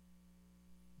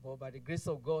 But by the grace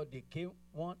of God, they came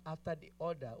one after the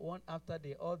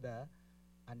other,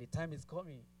 and the time is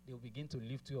coming, they will begin to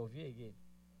live two of you again.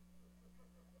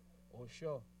 Oh,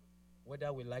 sure,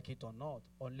 whether we like it or not,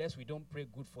 unless we don't pray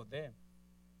good for them.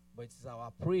 But it's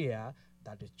our prayer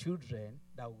that the children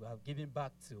that we have given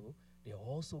back to, they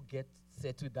also get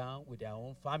settled down with their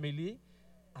own family.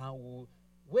 And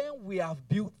when we have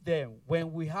built them,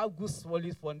 when we have good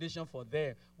solid foundation for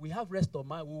them, we have rest of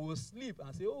mind, we will sleep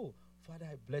and say, oh, Father,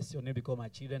 I bless your name because my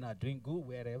children are doing good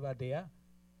wherever they are.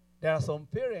 There are some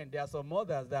parents, there are some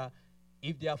mothers that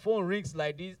if their phone rings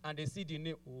like this and they see the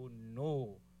name, oh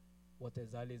no, what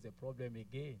exactly is the problem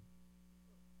again?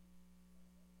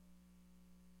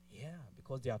 Yeah,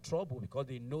 because they are trouble, because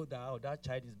they know that that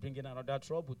child is bringing another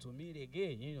trouble to me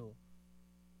again,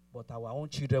 But our own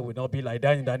children will not be like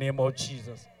that in the name of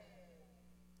Jesus.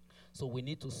 So we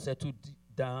need to settle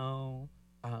down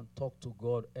and talk to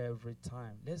God every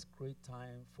time. Let's create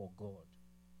time for God.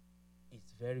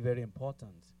 It's very, very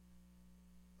important.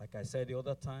 Like I said the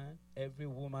other time, every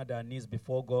woman that kneels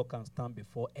before God can stand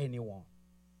before anyone.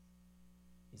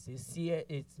 He says, see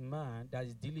it's man that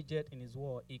is diligent in his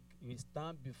word. He will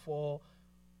stand before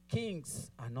kings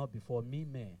and not before me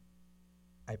men.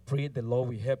 I pray the Lord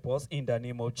will help us in the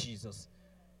name of Jesus.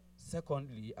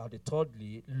 Secondly, or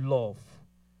thirdly, love.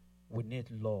 We need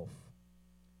love.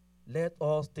 Let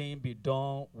all things be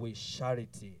done with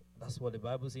charity. That's what the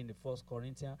Bible says in the 1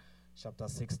 Corinthians chapter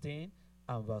 16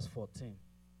 and verse 14.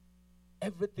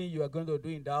 Everything you are going to do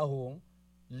in that home,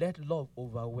 let love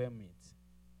overwhelm it.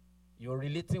 You're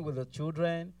relating with the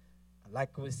children.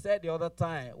 Like we said the other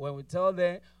time, when we tell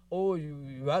them, oh,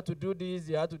 you have to do this,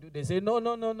 you have to do, they say,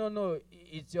 no.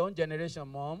 It's your own generation,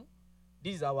 Mom.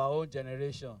 This is our own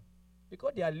generation.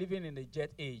 Because they are living in the jet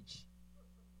age.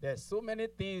 There's so many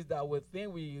things that we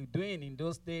think we're doing in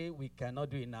those days, we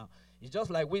cannot do it now. It's just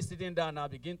like we're sitting down now,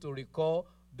 begin to recall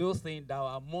those things that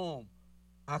our mom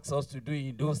asked us to do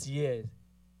in those years.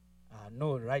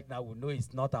 No, right now we know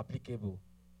it's not applicable.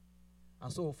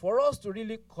 And so for us to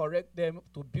really correct them,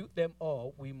 to build them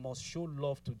up, we must show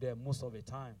love to them most of the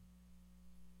time.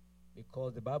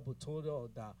 Because the Bible told us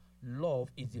that love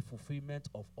is the fulfillment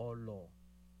of all law.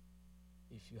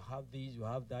 If you have this, you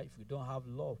have that. If you don't have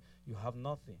love, you have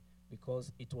nothing.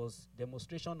 Because it was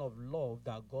demonstration of love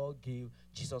that God gave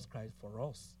Jesus Christ for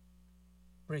us.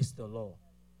 Praise the Lord.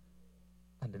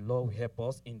 And the Lord will help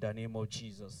us in the name of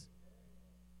Jesus.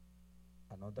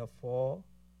 Another 4,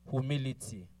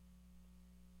 humility.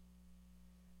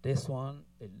 This one,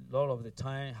 a lot of the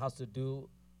time, has to do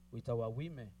with our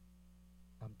women.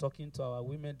 I'm talking to our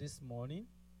women this morning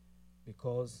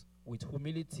because with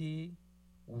humility,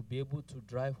 we'll be able to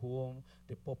drive home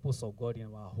the purpose of God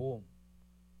in our home.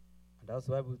 And that's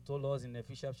why we told us in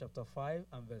Ephesians chapter 5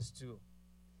 and verse 2.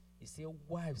 He said,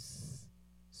 wives,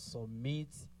 submit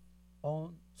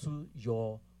unto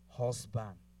your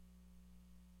husband.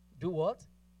 Do what?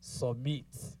 Submit.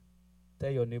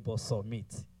 Tell your neighbor, submit.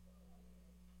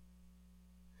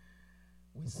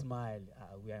 We smile.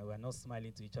 We are not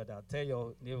smiling to each other. Tell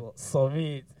your neighbor,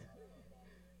 submit.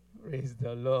 Praise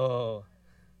the Lord.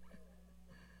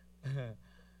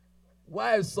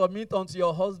 Wives, submit unto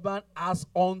your husband as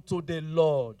unto the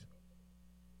Lord.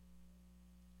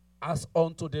 As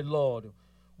unto the Lord.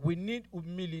 We need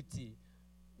humility.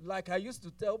 Like I used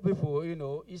to tell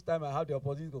people, each time I have the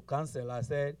opportunity to counsel, I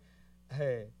said,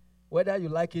 hey, whether you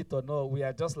like it or not, we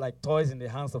are just like toys in the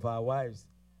hands of our wives.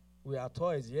 We are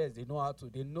toys, yes, they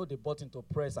know the button to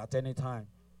press at any time.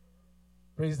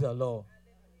 Praise the Lord.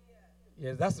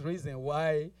 Yes, that's the reason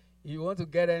why you want to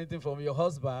get anything from your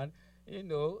husband, you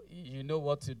know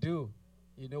what to do.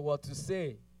 You know what to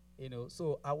say.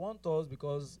 So I want us,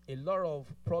 because a lot of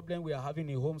problem we are having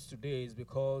in homes today is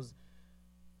because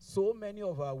so many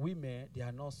of our women, they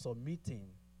are not submitting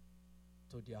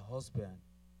to their husband.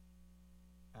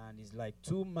 And it's like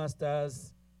two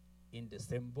masters in the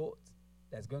same boat.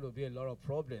 There's going to be a lot of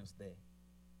problems there.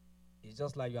 It's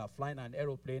just like you are flying an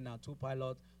aeroplane and two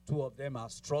pilots, two of them are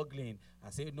struggling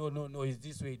and say, no, it's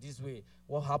this way.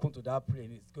 What happened to that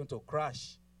plane? It's going to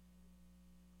crash.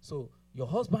 So your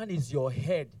husband is your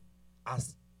head,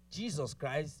 as Jesus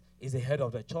Christ is the head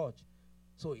of the church.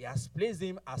 So he has placed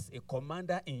him as a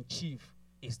commander-in-chief.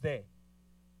 Is there.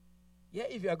 Yeah,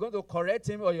 if you are going to correct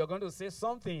him or you're going to say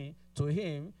something to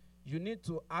him, you need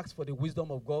to ask for the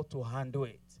wisdom of God to handle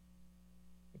it.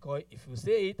 Because if you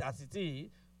say it as it is,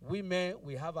 women,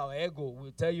 we have our ego.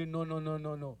 We'll tell you, no.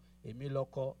 Emi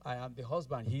Loko, I am the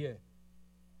husband here.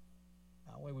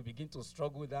 And when we begin to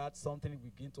struggle with that, something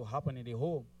begin to happen in the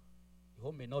home. The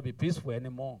home may not be peaceful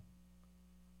anymore.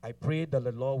 I pray that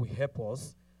the Lord will help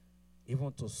us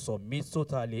even to submit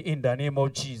totally in the name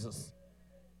of Jesus.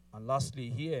 And lastly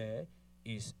here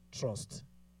is trust.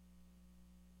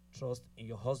 Trust in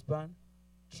your husband.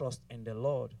 Trust in the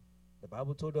Lord. The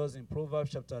Bible told us in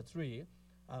Proverbs chapter 3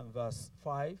 and verse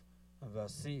 5 and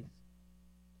verse 6.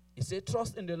 It said,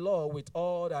 trust in the Lord with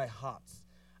all thy heart,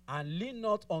 and lean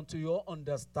not unto your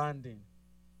understanding.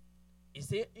 It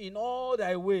said, in all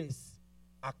thy ways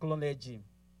acknowledge him,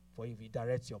 for if he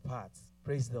directs your paths.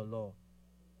 Praise the Lord.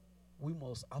 We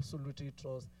must absolutely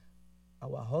trust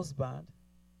our husband,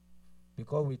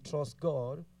 because we trust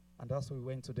God, and that's why we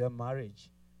went to their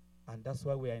marriage. And that's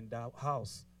why we are in that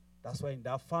house. That's why in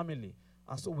that family.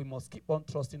 And so we must keep on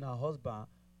trusting our husband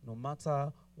no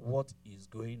matter what is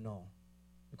going on.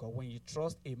 Because when you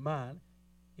trust a man,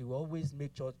 he will always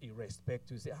make sure he respects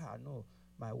you. Say, no,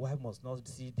 my wife must not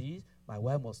see this, my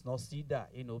wife must not see that,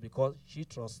 because she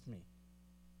trusts me.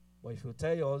 But if you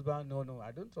tell your husband, no,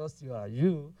 I don't trust you,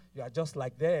 you are just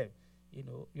like them.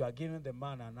 You are giving the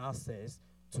man an access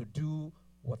to do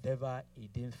whatever he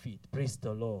didn't feed. Praise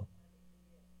the Lord.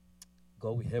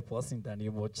 God will help us in the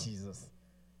name of Jesus.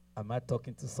 Am I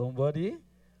talking to somebody?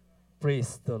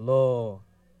 Praise the Lord.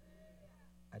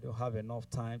 I don't have enough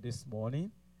time this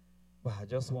morning, but I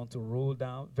just want to roll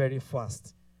down very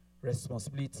fast.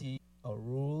 Responsibility or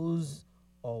rules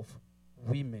of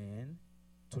women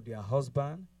to their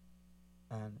husband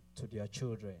and to their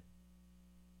children.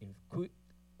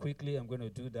 Quickly, I'm going to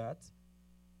do that.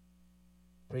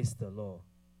 Praise the Lord.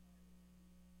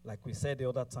 Like we said the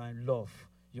other time, love.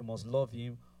 You must love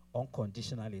him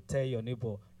unconditionally. Tell your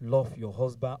neighbor, love your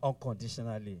husband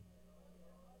unconditionally.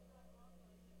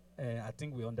 I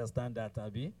think we understand that,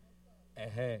 Abi.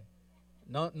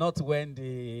 Not when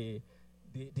the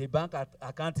bank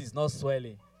account is not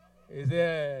swelling. Is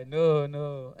there?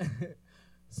 No.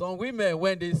 Some women,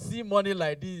 when they see money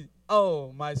like this,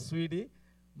 oh, my sweetie,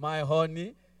 my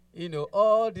honey,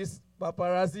 all these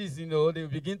paparazzis, they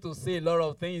begin to say a lot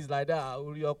of things like that.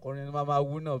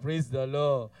 Praise the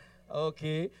Lord.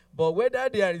 Okay. But whether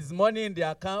there is money in the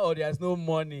account or there is no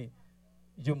money,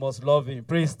 you must love him.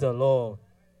 Praise the Lord.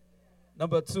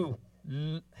 Number 2,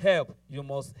 help. You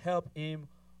must help him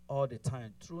all the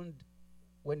time.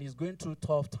 When he's going through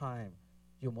tough time,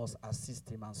 you must assist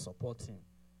him and support him.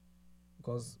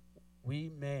 Because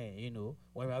we men,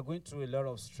 when we are going through a lot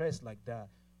of stress like that,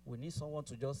 we need someone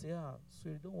to just say,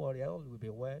 sweetie, don't worry, all will be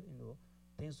well,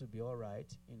 things will be all right,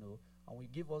 and we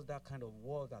give us that kind of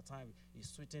word at times. It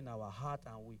sweetens our heart,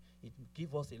 and it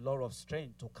gives us a lot of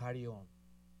strength to carry on.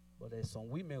 But there's some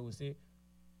women who say,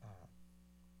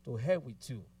 to hell with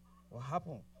you. What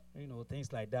happened?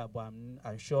 Things like that. But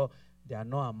I'm sure they are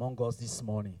not among us this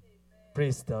morning.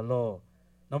 Praise the Lord.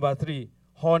 Number 3,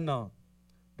 honor.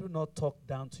 Do not talk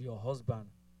down to your husband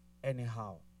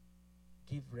anyhow.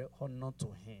 Give honor to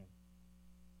him.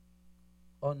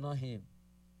 Honor him.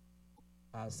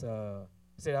 As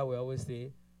Sarah will always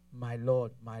say, my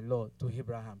Lord, to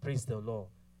Abraham. Praise the Lord.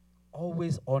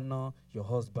 Always honor your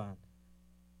husband.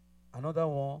 Another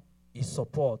one is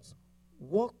support.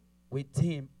 Work with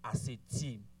him as a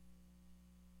team.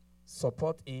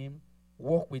 Support him.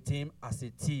 Work with him as a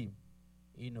team.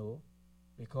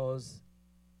 Because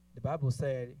the Bible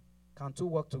said, can two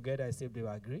work together except they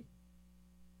agree?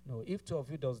 No, if two of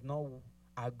you does not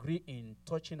agree in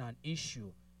touching an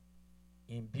issue,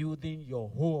 in building your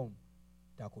home,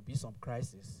 there could be some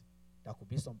crisis. There could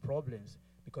be some problems.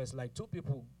 Because like two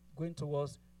people going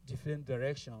towards different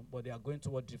direction, but they are going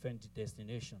toward different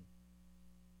destination.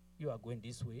 You are going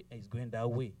this way, and he's going that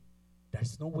way. There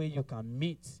is no way you can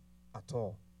meet at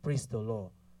all. Praise the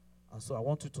Lord. And so I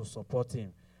want you to support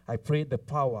him. I pray the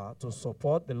power to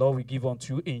support the Lord will give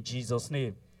unto you in Jesus'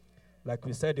 name. Like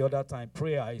we said the other time,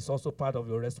 prayer is also part of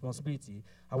your responsibility.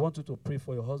 I want you to pray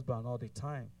for your husband all the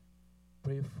time.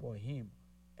 Pray for him.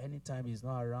 Anytime he's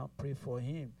not around, pray for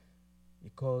him.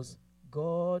 Because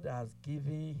God has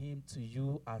given him to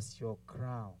you as your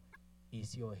crown.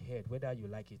 He's your head, whether you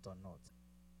like it or not.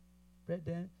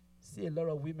 Brethren, see a lot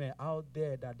of women out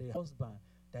there that their husband,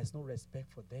 there's no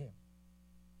respect for them.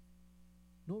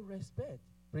 No respect.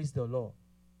 Praise the Lord.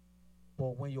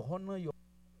 But when you honor your...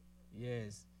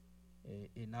 Yes.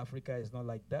 In Africa, it's not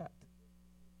like that.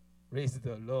 Praise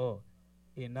the Lord.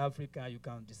 In Africa, you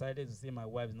can decide to say, my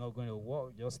wife is not going to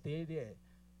work. Just stay there.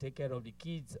 Take care of the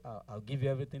kids. I'll give you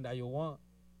everything that you want.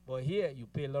 But here, you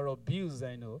pay a lot of bills,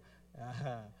 I know.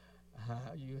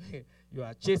 You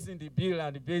are chasing the bill,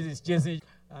 and the bill is chasing you.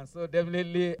 And so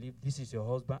definitely, this is your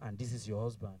husband, and this is your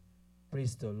husband.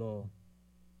 Praise the Lord.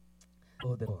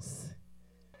 Oh, the boss.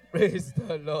 Praise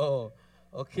the Lord.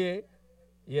 Okay?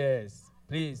 Yes.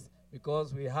 Please.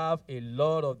 Because we have a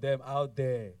lot of them out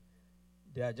there.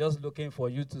 They are just looking for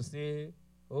you to say,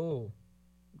 oh,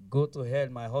 go to hell,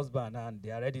 my husband, and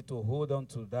they are ready to hold on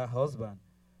to that husband.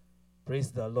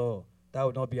 Praise the Lord. That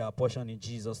will not be our portion in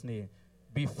Jesus' name.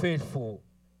 Be faithful.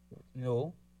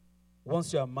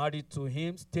 Once you are married to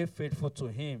him, stay faithful to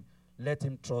him. Let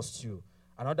him trust you.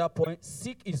 Another point,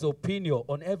 seek his opinion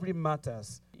on every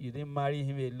matters. You didn't marry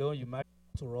him alone. You married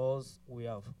to us. We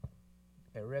have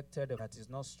erected that is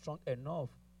not strong enough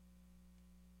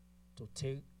to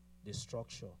take the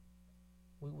structure.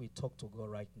 We will talk to God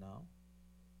right now,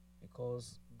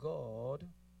 because God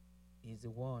is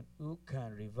the one who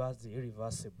can reverse the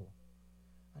irreversible.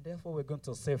 And therefore we're going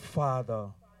to say, Father.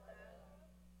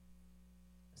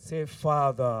 Say,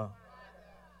 Father.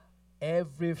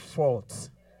 Every fault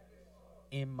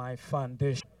in my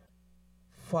foundation.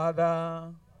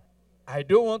 Father, I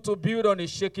don't want to build on a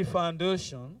shaky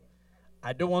foundation.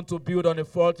 I don't want to build on a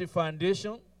faulty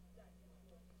foundation.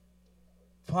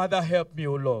 Father, help me,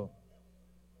 O Lord.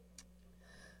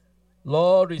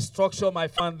 Lord, restructure my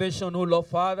foundation, O Lord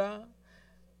Father,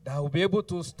 that I will be able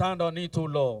to stand on it, O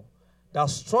Lord. That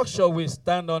structure will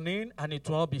stand on it and it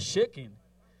will not be shaken.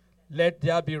 Let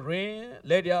there be rain,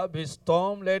 let there be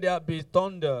storm, let there be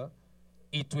thunder.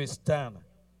 It will stand.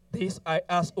 This I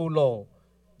ask, O Lord.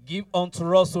 Give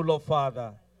unto us, O Lord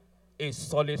Father, a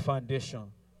solid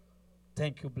foundation.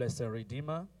 Thank you, blessed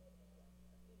Redeemer.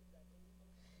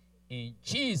 In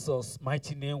Jesus'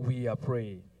 mighty name we are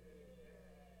praying.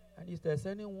 And if there's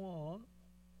anyone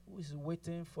who is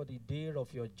waiting for the day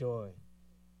of your joy,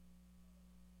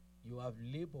 you have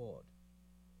labored,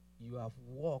 you have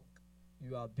worked,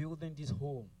 you are building this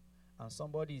home, and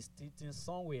somebody is sitting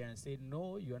somewhere and say,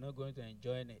 no, you are not going to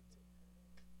enjoy it.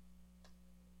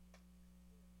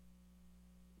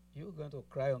 You're going to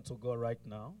cry unto God right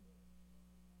now.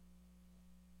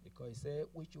 Because he said,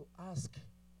 we should ask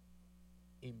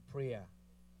in prayer.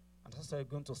 And that's why you're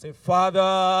going to say,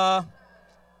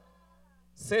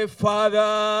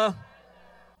 Father,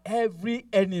 every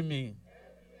enemy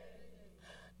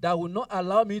that will not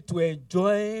allow me to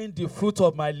enjoy the fruit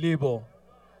of my labor,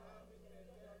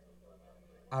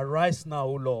 arise now,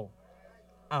 O Lord,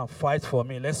 and fight for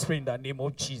me. Let's pray in the name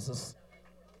of Jesus.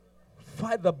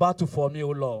 Fight the battle for me, O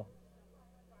Lord.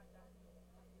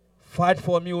 Fight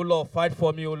for me, O Lord. Fight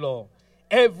for me, O Lord.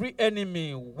 Every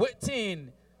enemy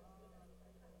waiting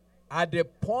at the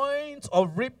point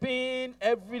of reaping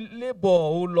every labor,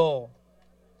 O Lord,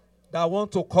 that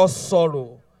want to cause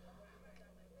sorrow,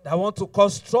 that want to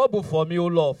cause trouble for me, O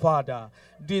Lord, Father.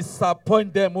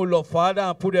 Disappoint them, O Lord, Father,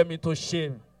 and put them into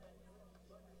shame.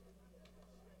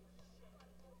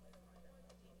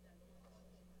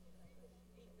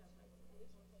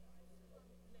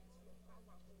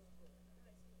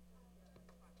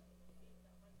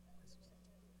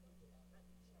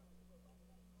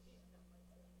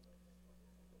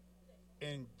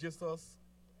 In Jesus'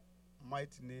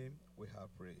 mighty name, we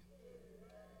have prayed.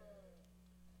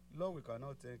 Lord, we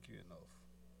cannot thank you enough.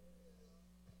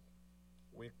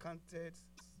 We counted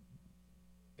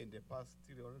in the past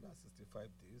 365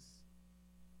 days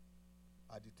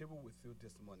at the table with you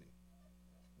this morning.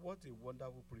 What a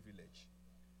wonderful privilege.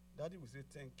 Daddy, we say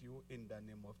thank you in the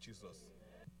name of Jesus.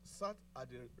 Sat at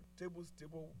the table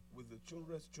with the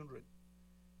children's children.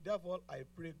 Therefore, I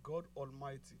pray God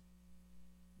Almighty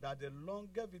that the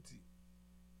longevity,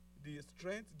 the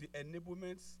strength, the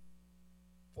enablements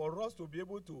for us to be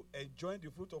able to enjoy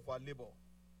the fruit of our labor,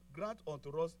 grant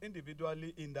unto us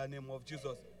individually in the name of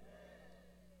Jesus.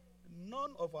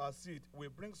 None of our seed will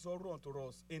bring sorrow unto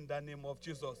us in the name of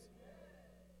Jesus.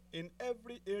 In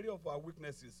every area of our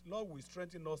weaknesses, Lord, will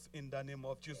strengthen us in the name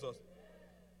of Jesus.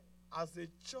 As a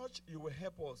church, you will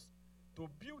help us to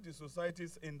build the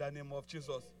societies in the name of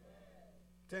Jesus.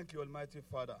 Thank you, Almighty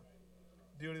Father.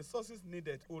 The resources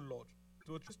needed, O Lord,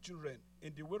 to teach children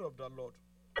in the way of the Lord,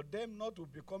 for them not to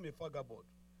become a vagabond,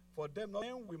 for them not,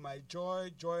 we might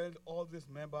join all these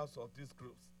members of these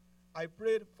groups. I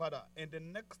prayed, Father, in the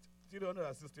next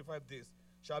 365 days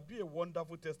shall be a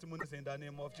wonderful testimony in the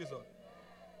name of Jesus.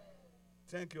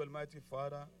 Thank you, Almighty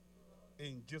Father.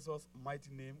 In Jesus' mighty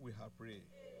name we have prayed.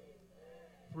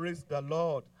 Praise the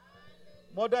Lord.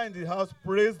 Mother in the house,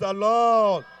 praise the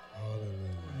Lord.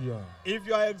 Hallelujah. If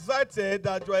you are excited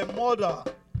that you are a mother,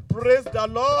 praise the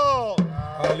Lord.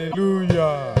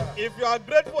 Hallelujah. If you are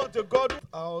grateful to God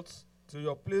out to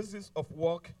your places of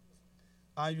work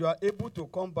and you are able to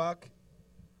come back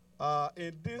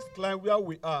in this climb where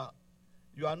we are,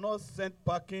 you are not sent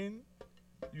packing,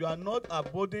 you are not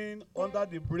abiding under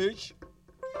the bridge,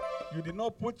 you did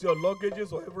not put your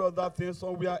luggages or every other thing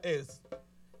somewhere else.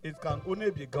 It can only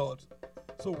be God.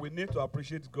 So we need to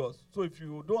appreciate God. So if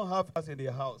you don't have us in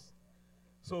the house,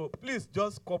 so please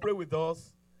just cooperate with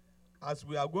us as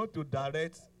we are going to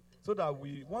direct, so that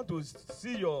we want to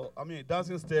see your,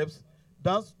 dancing steps,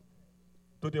 dance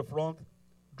to the front,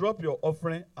 drop your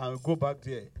offering and go back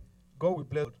there. God will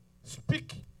bless you.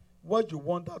 Speak what you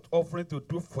want that offering to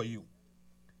do for you.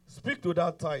 Speak to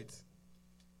that tithe,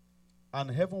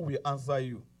 and heaven will answer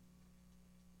you.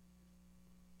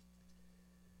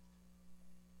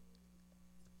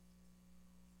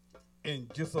 In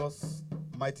Jesus'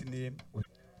 mighty name.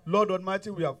 Lord Almighty,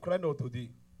 we have cried out to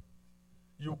thee.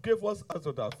 You gave us hands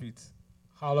at our feet.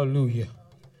 Hallelujah.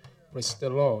 Praise the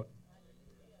Lord.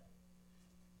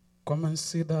 Come and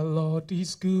see the Lord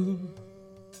is good.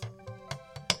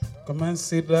 Come and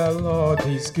see the Lord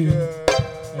is good.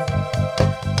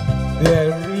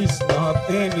 There is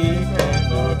nothing he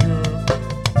cannot do.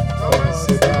 Come and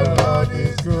see the Lord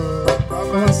is good.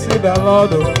 Come and see the Lord.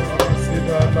 Come and see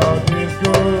the Lord is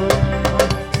good.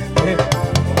 Hey,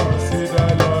 come and see the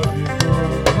Lord is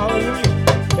good. Hallelujah.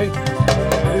 Hey,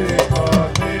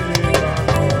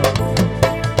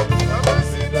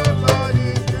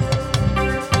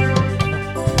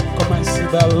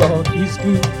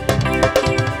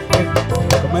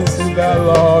 the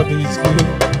Lord is good.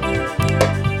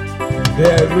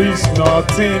 There is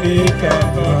nothing he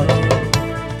cannot do.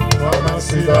 Come and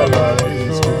see the Lord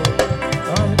is good.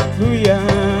 Hallelujah.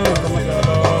 Come and see the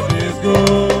Lord is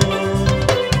good.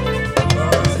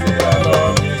 Come and see the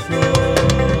Lord is good.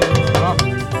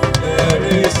 There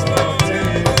is nothing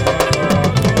he cannot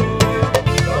do.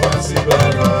 Come and see the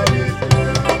Lord is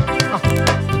good.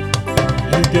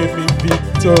 He gave me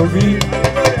victory.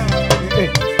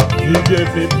 He gave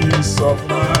me peace of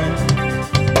mind.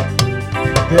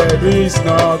 There is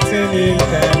nothing he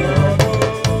cannot do.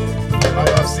 I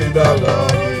have seen the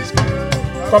Lord is good.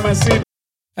 Come and see.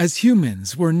 As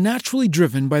humans, we're naturally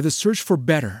driven by the search for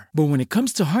better. But when it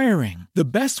comes to hiring, the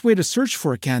best way to search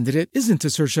for a candidate isn't to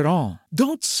search at all.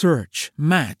 Don't search,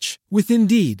 match with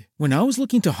Indeed. When I was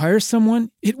looking to hire someone,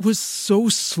 it was so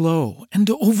slow and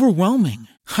overwhelming.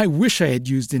 I wish I had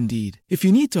used Indeed. If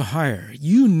you need to hire,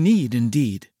 you need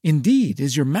Indeed. Indeed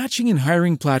is your matching and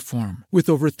hiring platform with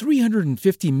over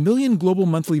 350 million global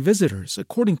monthly visitors,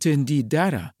 according to Indeed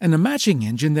data, and a matching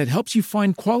engine that helps you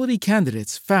find quality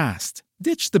candidates fast.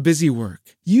 Ditch the busy work.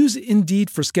 Use Indeed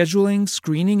for scheduling,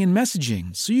 screening, and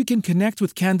messaging so you can connect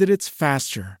with candidates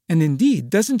faster. And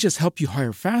Indeed doesn't just help you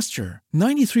hire faster.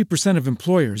 93% of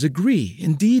employers agree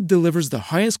Indeed delivers the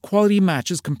highest quality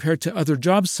matches compared to other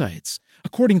job sites,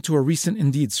 according to a recent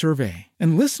Indeed survey.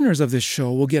 And listeners of this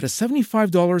show will get a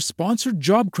 $75 sponsored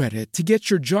job credit to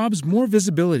get your jobs more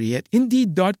visibility at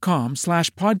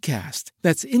Indeed.com/podcast.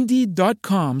 That's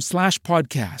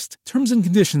Indeed.com/podcast. Terms and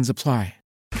conditions apply.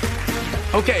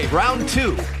 Okay, round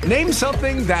two. Name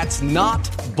something that's not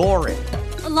boring.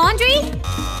 A laundry?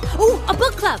 Ooh, a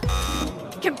book club.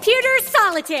 Computer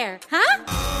solitaire, huh?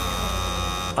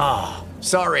 Ah,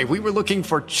 sorry, we were looking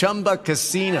for Chumba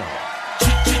Casino.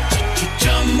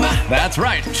 That's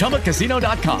right,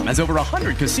 ChumbaCasino.com has over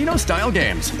 100 casino-style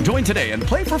games. Join today and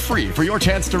play for free for your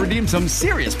chance to redeem some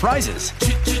serious prizes.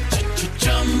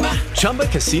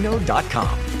 ChumbaCasino.com.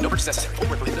 No purchase necessary. Void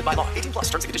where prohibited by law. 18 plus.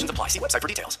 Terms and conditions apply. See website for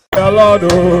details. The Lord, the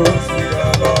Lord is good.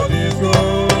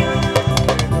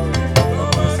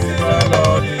 The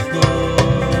Lord is good.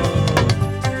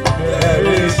 There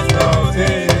is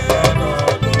nothing he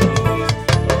cannot do.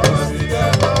 The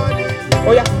Lord is good.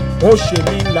 Oh yeah, oh she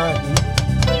mean like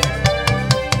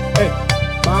hey,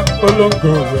 my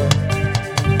polongo.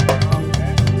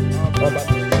 Baba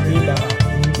Mila.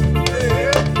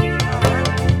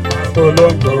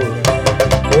 Polongo.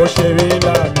 Oh she mean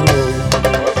like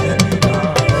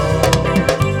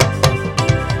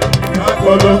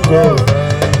Polongo.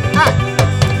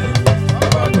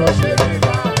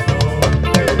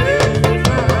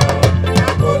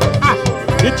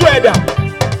 Ìjọ ẹ̀dá.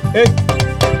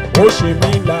 Ó ṣe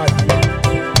mí láàyè.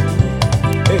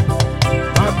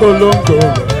 Má polongo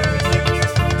rẹ̀.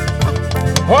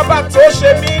 Ọba tó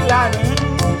ṣe mí láàyè.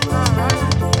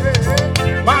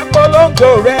 Má polongo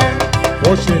rẹ̀. Ó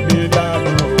ṣe mí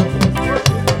láàyè.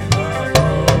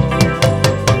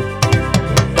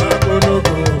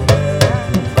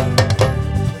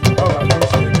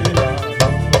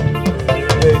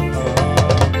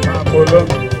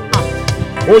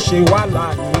 Ó ṣe wá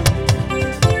láàyè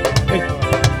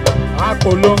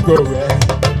apolongo rẹ̀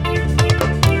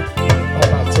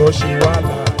ọba tó ṣe wá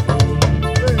láàyè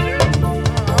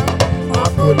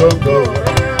apolongo rẹ̀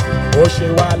ó ṣe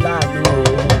wá láàyè o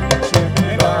ṣe mí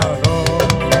láàánú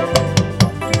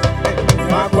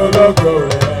apolongo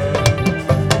rẹ̀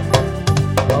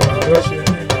ọba tó ṣe mí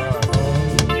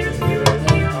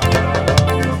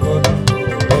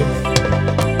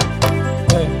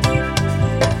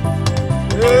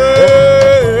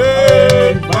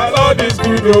my Lord is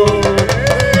good, oh.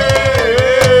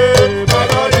 My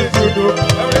Lord is good,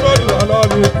 oh. Everybody, my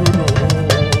Lord is good, oh.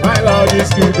 My Lord is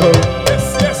good, oh. Yes,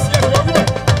 yes, yes.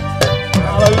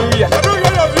 Hallelujah.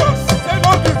 Hallelujah. Yes. Say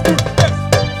Lord is good. Yes.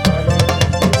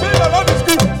 Say the Lord is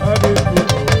good. Lord is good,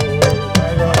 oh.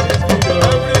 My Lord is good, oh.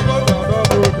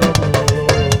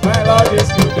 My Lord is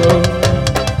good, oh.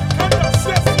 Yes, yes,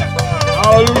 yes.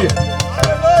 Hallelujah.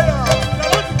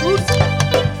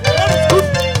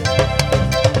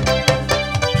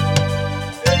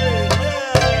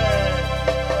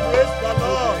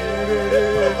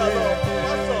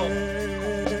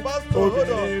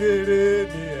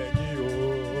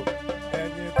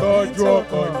 Tọ́jú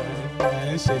ọkọ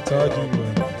yẹn ṣe tọ́jú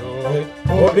ẹ̀.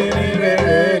 Obìnrin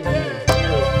rere ni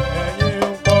ẹ̀yin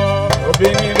ń kọ́.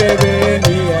 Obìnrin rere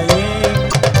ni ẹ̀yin.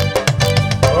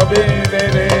 Obìnrin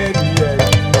rere ni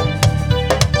ẹ̀yin.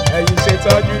 Ẹ̀yin ṣe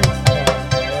tọ́jú ẹ̀.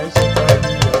 Ṣe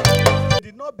tọ́jú ẹ̀. They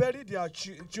did not bury their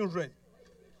children.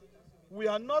 We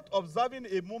are not observing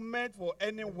a moment for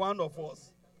any one of us.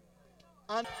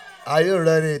 Are you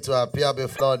ready to appear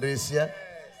before this year?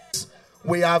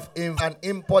 We have an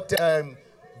important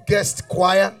guest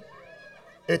choir.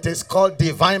 It is called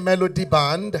Divine Melody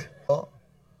Band.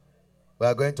 We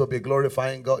are going to be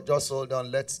glorifying God. Just hold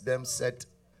on. Let them set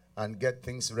and get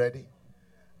things ready.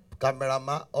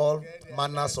 Cameraman, all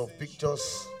manners of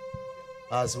pictures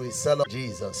as we celebrate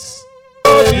Jesus.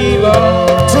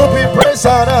 To be praised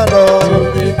and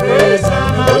adored.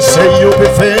 Say you be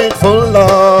faithful,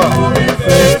 Lord. You be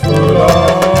faithful, Lord.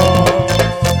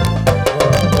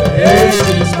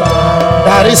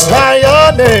 That is why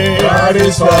your name. That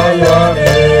is why your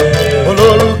name.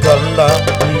 Olorukala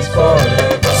is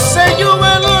forever. Say you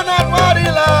alone are worthy,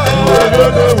 Lord.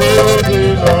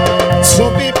 To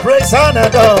be praised and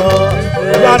adored.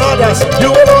 You are not as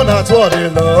you alone are worthy,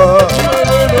 Lord.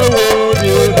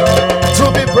 To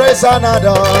be praised and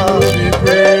adored.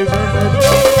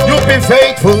 You be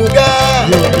faithful, God.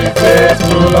 You be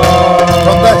faithful, Lord.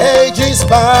 From the ages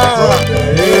past.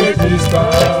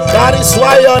 That is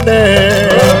why your name.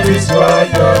 That is why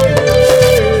your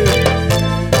name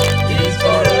is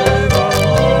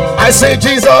forevermore. I say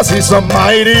Jesus is a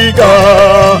mighty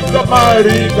God. He's a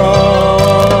mighty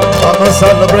God. I'm gonna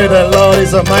celebrate the Lord.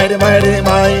 He's a mighty, mighty,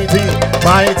 mighty,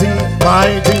 mighty,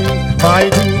 mighty,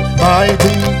 mighty,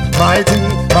 mighty, mighty,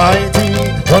 mighty,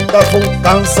 wonderful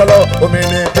Counselor,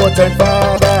 omnipotent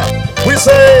Father. We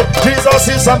say Jesus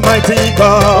is a mighty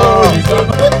God.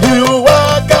 You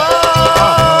are God.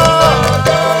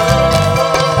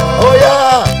 Oh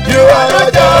yeah, you are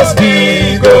not just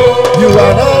big. You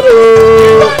are not old.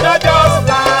 You are not just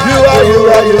blind. You are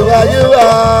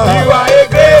a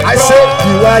great God. I say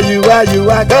you are God. You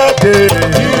are God.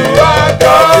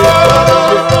 You are not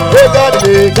just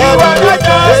big.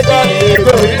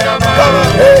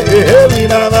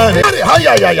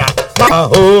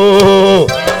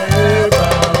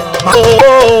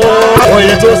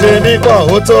 Oye tó ṣe mí pọ̀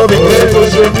ó tóbi. Oye tó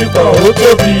ṣe mí pọ̀ ó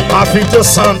tóbi. Àfi tó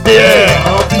sàn díẹ̀.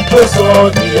 Àfi tó sàn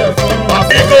díẹ̀ fún.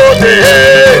 Àfi kò dé.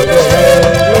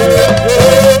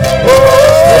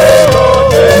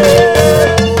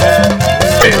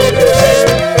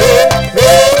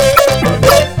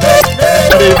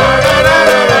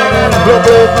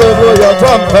 Blow your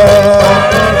trumpet.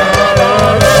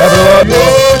 Everyone,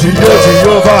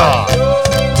 Jehovah.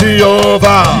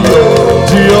 Jehovah,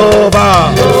 Jehovah.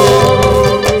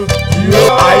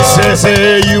 I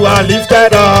say you are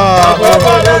lifted up. I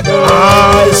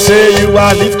say you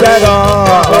are lifted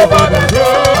up.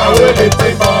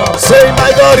 Say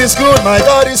my God is good, my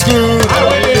God is good. I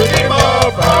will lift him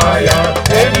up higher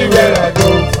anywhere I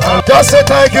go. Just say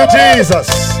thank you, Jesus.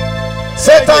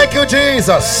 Say thank you,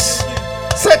 Jesus.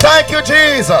 Say thank you,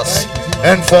 Jesus.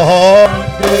 And for all,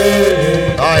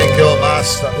 thank you,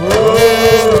 Master.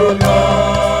 Oh,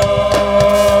 Lord.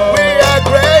 We are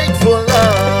grateful,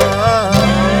 Lord.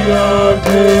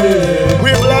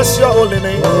 We bless your holy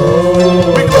name.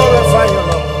 We glorify you,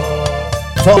 Lord.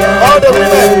 For all the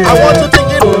women, I want to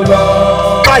thank you,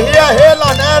 Lord. I hear hail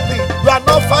on earth. You are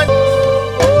not finding.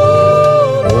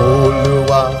 Oh,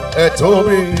 Lord.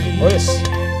 Etobi. Yes.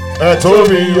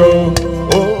 Etobi, yo.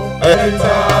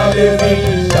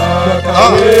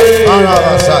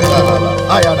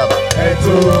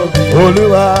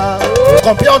 Olúwa,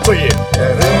 compare unto you.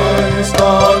 There is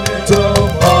nothing to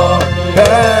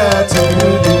compare to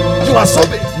you. You are so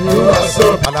big. You are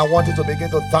so big. And I want you to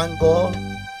begin to thank God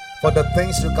for the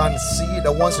things you can see,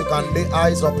 the ones you can lay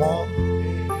eyes upon.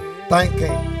 Thank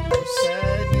Him.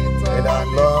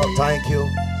 Lord, thank you.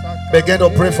 Begin to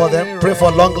pray for them. Pray for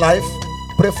long life.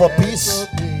 Pray for peace.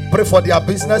 Pray for their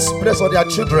business. Pray for their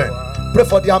children. Pray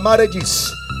for their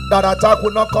marriages. That attack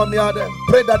will not come near them.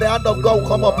 Pray that the hand of God will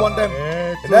come upon them.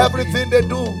 In everything they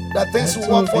do, that things will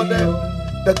work for them.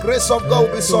 The grace of God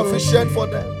will be sufficient for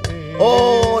them.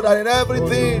 Oh, that in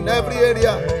everything, every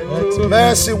area,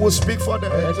 mercy will speak for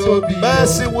them.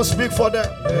 Mercy will speak for them.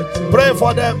 Pray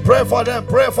for them. Pray for them.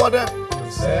 Pray for them.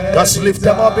 Just lift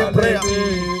them up in prayer.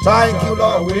 Thank you,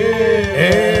 Lord.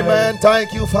 Amen.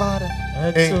 Thank you, Father.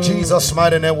 In Jesus'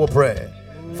 mighty name we pray.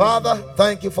 Father,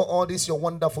 thank you for all these, your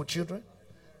wonderful children.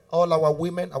 All our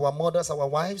women, our mothers, our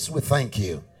wives, we thank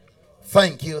you.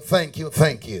 Thank you, thank you,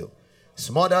 thank you.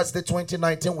 It's Mother's Day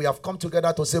 2019. We have come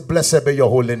together to say, blessed be your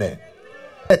holy name.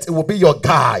 It will be your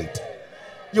guide.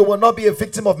 You will not be a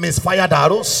victim of misfired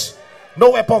arrows. No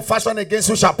weapon fashioned against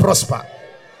you shall prosper.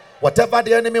 Whatever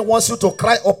the enemy wants you to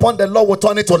cry upon, the Lord will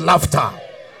turn it to laughter.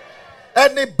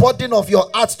 Any burden of your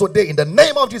heart today, in the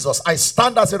name of Jesus, I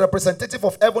stand as a representative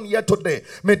of heaven here today.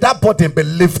 May that burden be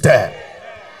lifted.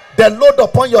 The load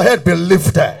upon your head be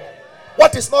lifted.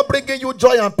 What is not bringing you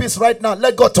joy and peace right now,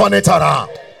 let God turn it around.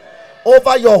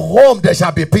 Over your home there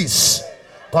shall be peace.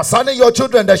 Concerning your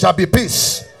children, there shall be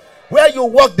peace. Where you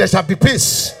work, there shall be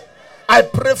peace. I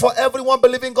pray for everyone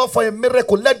believing God for a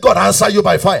miracle. Let God answer you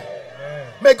by fire.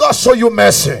 May God show you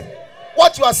mercy.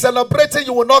 What you are celebrating,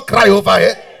 you will not cry over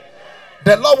it.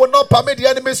 The Lord will not permit the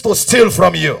enemies to steal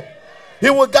from you. He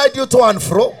will guide you to and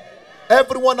fro.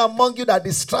 Everyone among you that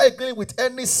is struggling with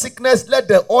any sickness, let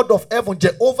the order of heaven,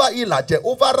 Jehovah Elah,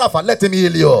 Jehovah Rapha, let him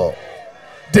heal you.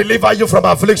 Deliver you from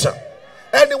affliction.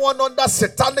 Anyone under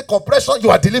satanic oppression, you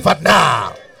are delivered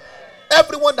now.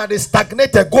 Everyone that is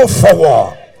stagnated, go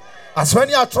forward. As when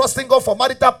you are trusting God for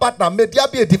marital partner, may there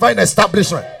be a divine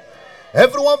establishment.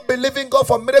 Everyone believing God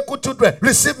for miracle children,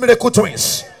 receive miracle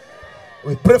twins.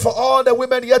 We pray for all the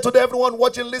women here today, everyone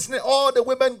watching, listening, all the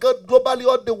women globally,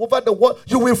 all over the world.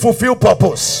 You will fulfill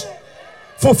purpose,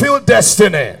 fulfill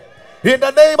destiny. In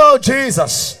the name of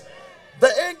Jesus.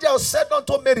 The angel said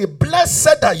unto Mary,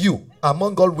 blessed are you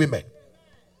among all women.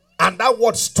 And that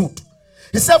word stood.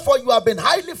 He said, for you have been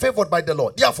highly favored by the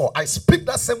Lord. Therefore, I speak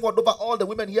that same word over all the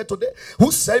women here today,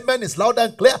 whose amen is loud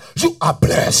and clear. You are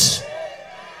blessed.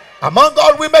 Among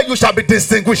all women, you shall be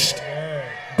distinguished.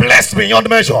 Blessed beyond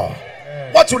measure.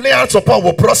 What you lay hands upon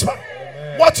will prosper.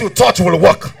 What you touch will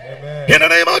work. In the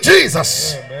name of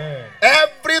Jesus.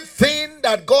 Everything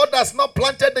that God has not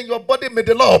planted in your body, may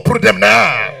the Lord uproot them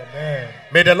now.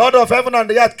 May the Lord of heaven and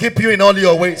the earth keep you in all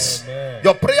your ways.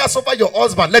 Your prayers over your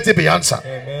husband, let it be answered.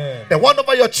 The one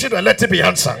over your children, let it be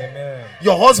answered.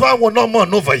 Your husband will not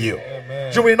mourn over you.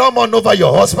 You will not mourn over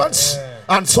your husbands.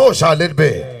 And so shall it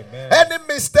be. Any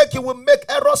mistake you will make,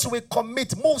 errors you will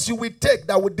commit, moves you will take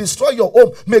that will destroy your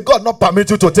home, may God not permit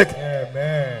you to take.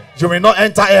 You will not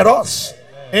enter errors.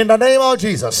 In the name of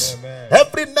Jesus.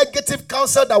 Every negative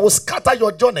counsel that will scatter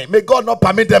your journey, may God not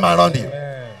permit them around you.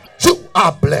 You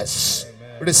are blessed.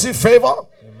 Receive favor.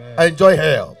 Enjoy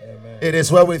help. It is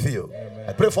well with you.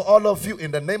 I pray for all of you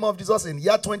in the name of Jesus in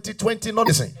year 2020. Not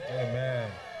missing.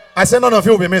 I say none of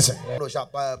you will be missing.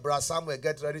 Brother Samuel,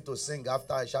 get ready to sing.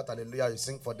 After I shout hallelujah, you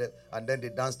sing for them, and then they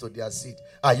dance to their seat.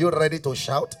 Are you ready to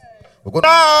shout? We're going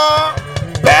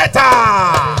to better.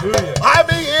 I'm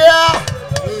here.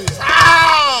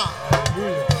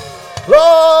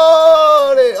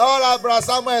 Glory. All right, Brother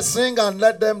Samuel, sing and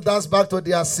let them dance back to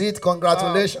their seat.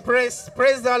 Congratulations. Praise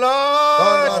the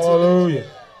Lord. Hallelujah.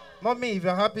 Mommy, if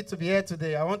you're happy to be here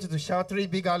today, I want you to shout 3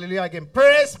 big hallelujah again.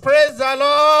 Praise the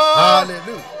Lord.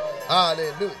 Hallelujah.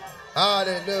 Hallelujah.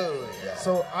 Hallelujah.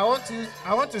 So I want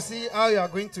to see how you are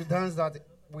going to dance that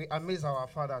we amaze our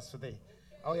fathers today.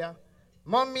 Oh yeah.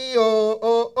 Mommy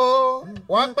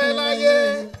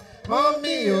wakbelaye.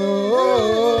 Mommy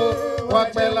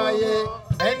wakbelaye.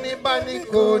 Anybody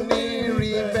ko ni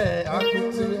ribe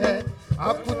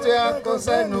akute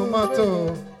akosenu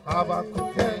moto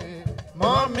abakuke.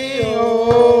 Mommy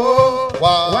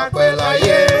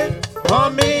wakbelaye.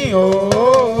 Mommy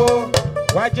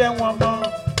waje won mo.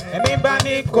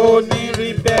 Anybody ko ni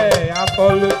ribe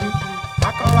afoloju.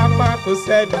 Akalapa ko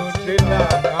senu trailer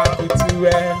akutu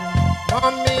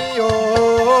Mommy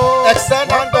extend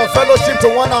hand of fellowship to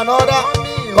one another.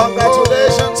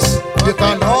 Congratulations. You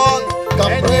can hug,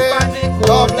 can pray.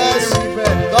 God bless.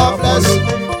 God bless.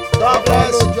 God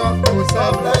bless.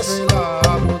 God bless.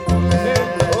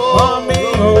 Mommy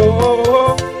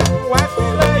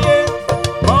wakbelaye.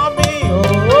 Mommy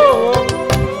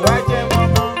waje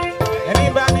mama.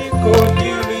 Anybody ko ni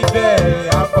ribe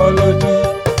apology.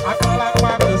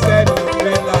 Akalapa ko senu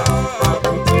trailer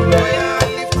akutu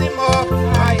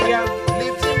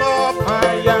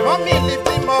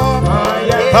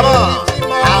Come on.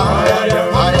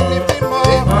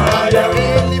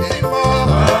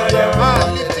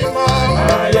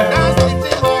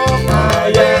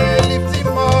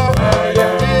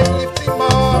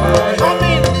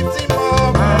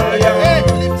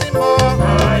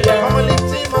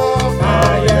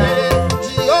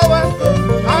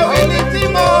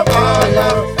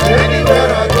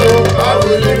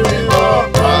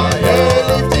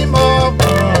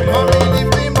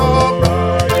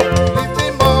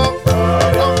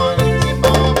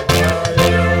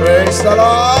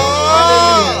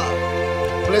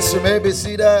 You may be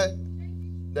seated.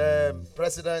 The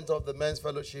president of the Men's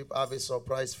Fellowship have a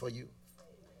surprise for you.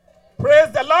 Praise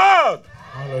the Lord.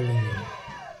 Hallelujah.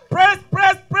 Praise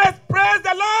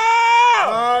the Lord.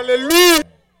 Hallelujah.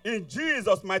 In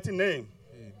Jesus' mighty name.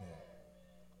 Amen.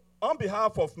 On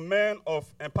behalf of men of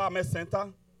Empowerment Center,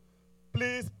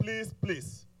 please,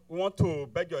 we want to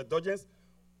beg your indulgence.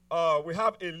 We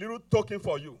have a little token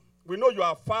for you. We know you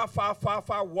are far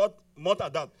more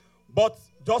than that. But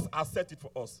just accept it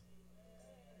for us.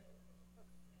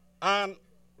 And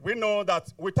we know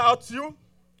that without you,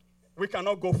 we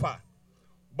cannot go far.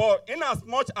 But in as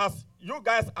much as you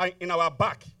guys are in our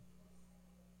back.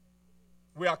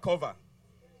 We are covered.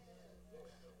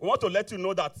 We want to let you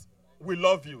know that we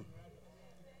love you.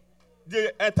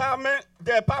 The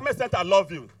empowerment center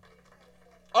love you.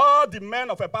 All the men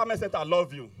of empowerment center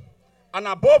love you. And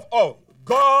above all,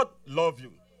 God love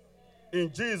you.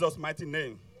 In Jesus' mighty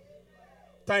name.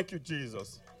 Thank you,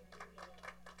 Jesus.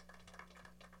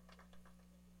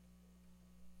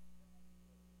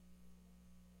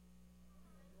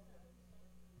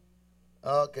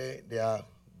 Okay, they are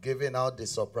giving out the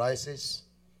surprises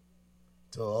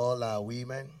to all our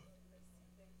women.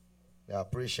 They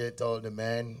appreciate all the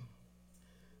men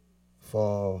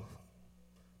for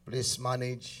please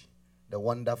manage the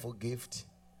wonderful gift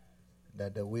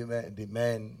that the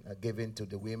men are giving to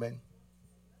the women.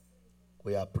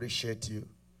 We appreciate you.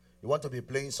 You want to be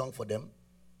playing song for them?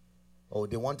 Or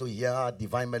they want to hear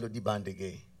Divine Melody Band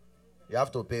again? You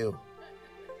have to pay.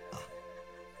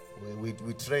 We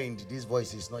trained. This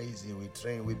voice is not easy. We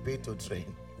train. We pay to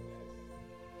train.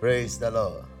 Praise the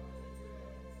Lord.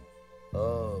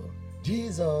 Oh,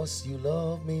 Jesus, you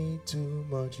love me too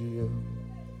much. You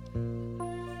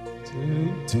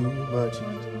too much.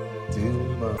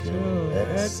 Too much.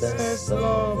 Excess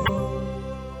love.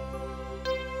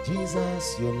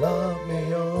 Jesus, you love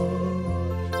me. Oh,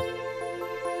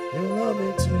 you love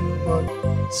me too much.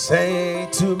 Say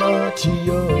too much. Too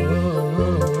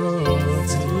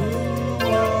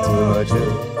much,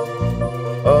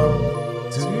 oh,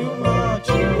 too much,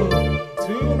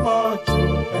 too much,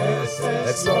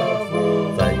 excess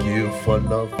love. Thank you for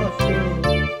love.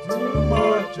 Too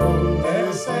much,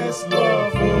 excess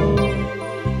love. Too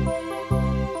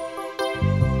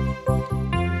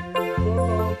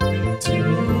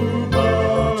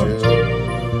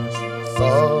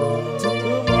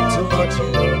much, oh,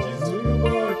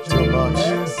 too much,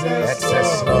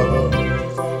 excess love.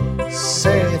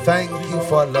 Say thank you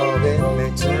for loving me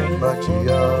too much,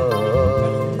 yo.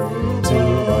 Too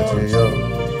much, yo.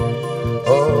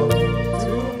 Oh,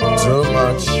 too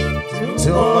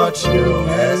much, yo.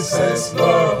 Excess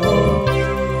love.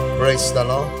 Praise the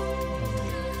Lord.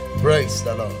 Praise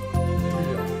the Lord.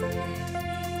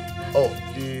 Oh,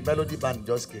 the melody band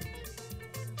just came.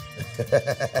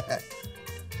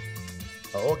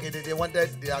 Oh, okay, they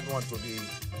wanted the other one to be,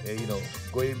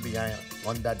 going behind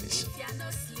under this.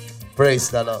 Praise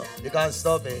the Lord. You can't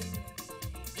stop it.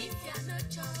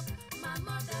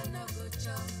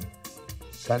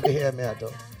 Can you hear me at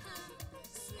all?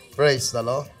 Praise the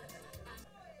Lord.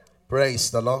 Praise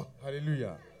the Lord.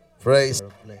 Hallelujah. Praise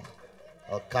aeroplane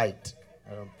or kite.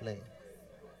 Aeroplane.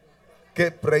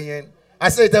 Keep praying. I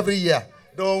say it every year.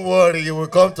 Don't worry, it will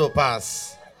come to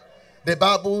pass. The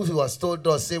Bible was told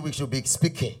us say we should be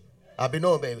speaking. I be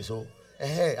no baby, so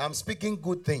hey, I'm speaking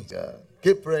good things.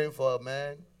 Keep praying for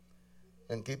man.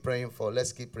 And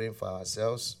let's keep praying for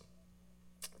ourselves.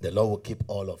 The Lord will keep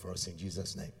all of us in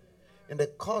Jesus' name. In the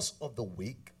course of the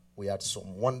week, we had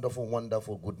some wonderful,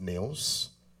 wonderful good news.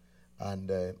 And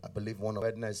I believe on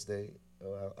Wednesday,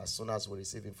 as soon as we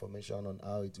receive information on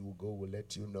how it will go, we'll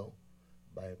let you know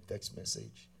by a text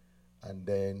message. And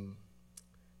then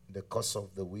in the course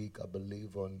of the week, I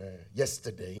believe on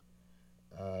yesterday,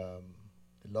 the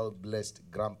Lord blessed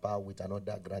Grandpa with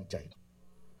another grandchild.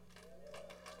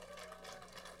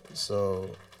 So,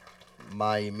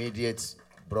 my immediate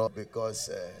bro, because,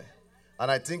 and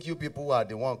I think you people are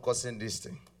the one causing this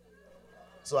thing.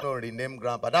 So, I don't rename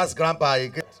Grandpa. That's Grandpa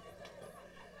again.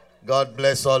 God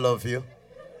bless all of you.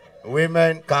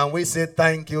 Women, can we say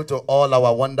thank you to all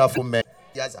our wonderful men?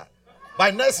 Yes, sir.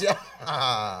 By next year,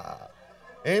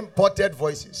 imported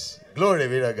voices. Glory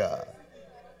be to God.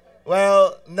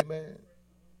 Well,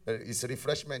 it's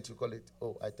refreshment, you call it.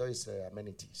 Oh, I thought it's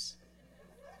amenities.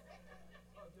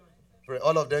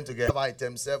 All of them together.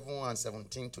 Item 7 and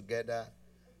 17 together.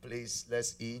 Please,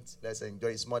 let's eat. Let's enjoy.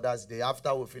 It's Mother's Day.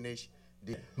 After we finish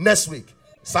next week,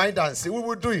 sign and say we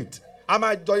will do it. I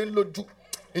might join Loju.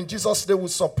 In Jesus' name, will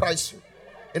surprise you.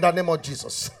 In the name of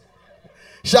Jesus.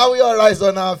 Shall we all rise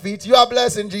on our feet? You are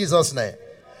blessed in Jesus' name.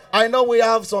 I know we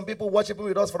have some people worshiping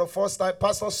with us for the first time.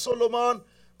 Pastor Solomon,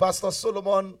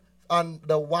 and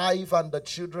the wife and the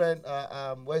children.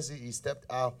 Where's he? He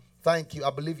stepped out. Thank you. I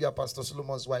believe you are Pastor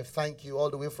Solomon's wife. Thank you all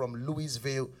the way from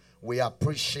Louisville. We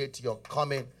appreciate your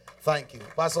coming. Thank you.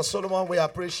 Pastor Solomon, we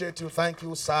appreciate you. Thank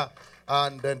you, sir.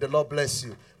 And then the Lord bless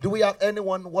you. Do we have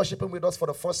anyone worshiping with us for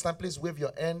the first time? Please wave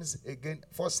your hands again.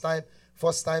 First time.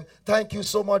 Thank you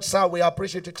so much, sir. We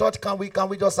appreciate you. Church, can we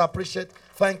just appreciate?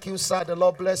 Thank you, sir. The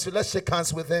Lord bless you. Let's shake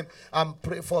hands with him and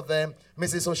pray for them.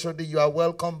 Mrs. Oshodi, you are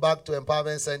welcome back to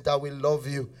Empowerment Center. We love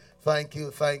you. Thank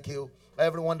you.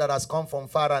 Everyone that has come from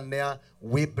far and near,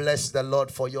 we bless the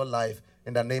Lord for your life.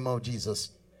 in the name of Jesus.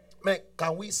 Man,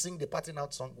 can we sing the parting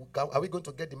out song? Are we going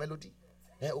to get the melody?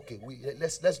 Yeah, okay.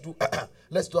 Let's do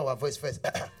let's do our voice first.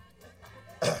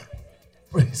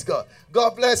 Praise God.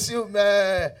 God bless you,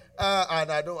 man.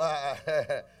 And I don't.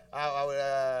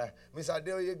 Mr.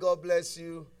 Adeoye, God bless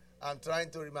you. I'm trying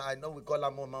to remember. I know we call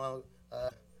her Mama.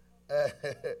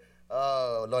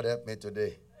 Oh, Lord help me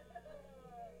today.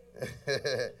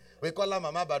 We call her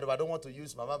Mama Bado. I don't want to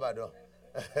use Mama Bado.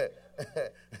 I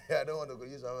don't want to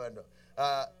use Mama Bado.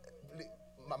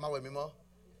 Mama Wemimo?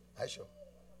 Are you sure?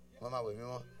 Mama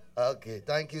Wemimo? Okay,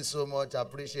 thank you so much. I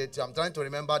appreciate you. I'm trying to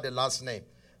remember the last name.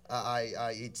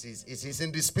 It's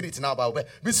in the spirit now. But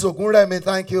Mr. Ogunremi,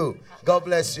 thank you. God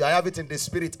bless you. I have it in the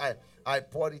spirit. I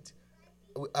pour it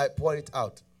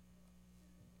out.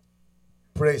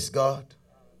 Praise God.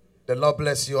 The Lord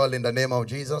bless you all in the name of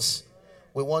Jesus.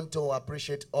 We want to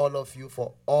appreciate all of you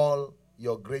for all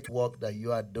your great work that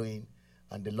you are doing,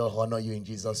 and the Lord honor you in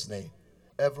Jesus' name.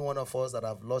 Every one of us that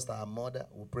have lost our mother,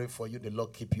 we pray for you. The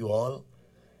Lord keep you all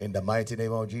in the mighty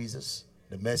name of Jesus.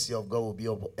 The mercy of God will be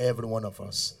over every one of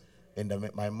us.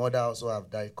 My mother also have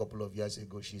died a couple of years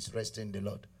ago. She's resting in the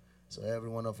Lord. So every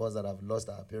one of us that have lost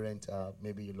our parent,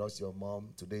 maybe you lost your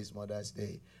mom, today's Mother's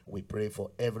Day, we pray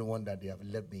for everyone that they have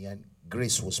left behind.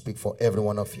 Grace will speak for every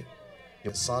one of you.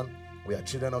 Your son, we are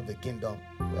children of the kingdom.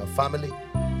 We are family,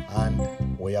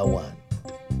 and we are one.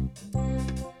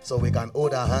 So we can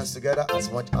hold our hands together as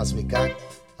much as we can,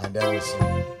 and then we'll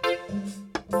sing.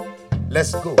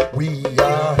 Let's go. We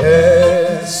are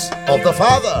heirs of the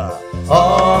Father,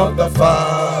 of the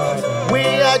Father. We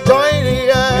are joining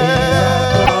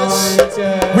heirs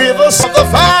with the Son of the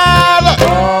Father,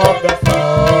 of the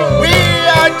Father. We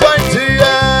are joined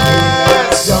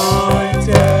heirs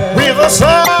with the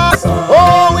Son.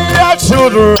 Oh, we are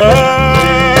children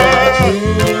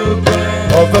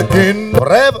of the King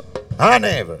forever and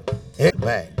ever.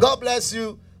 Amen. God bless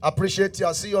you. Appreciate you.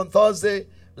 I'll see you on Thursday.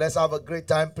 Let's have a great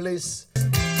time, please.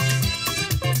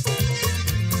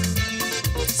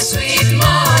 Sweet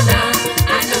mother,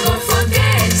 I never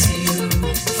forget you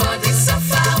for the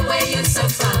suffer where you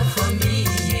suffer for me.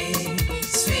 Yeah.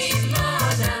 Sweet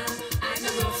mother, I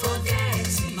never forget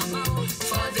you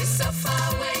for the suffer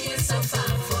where you suffer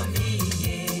for me.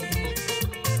 Yeah.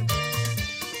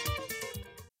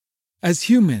 As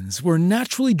humans, we're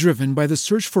naturally driven by the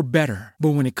search for better.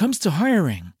 But when it comes to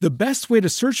hiring, the best way to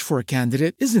search for a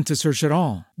candidate isn't to search at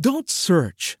all. Don't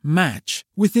search, match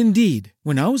with Indeed.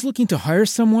 When I was looking to hire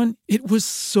someone, it was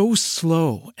so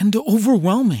slow and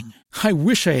overwhelming. I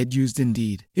wish I had used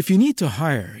Indeed. If you need to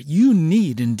hire, you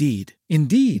need Indeed.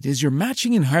 Indeed is your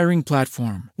matching and hiring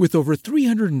platform with over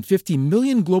 350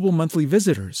 million global monthly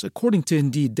visitors, according to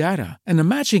Indeed data, and a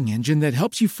matching engine that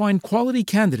helps you find quality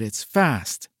candidates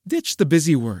fast. Ditch the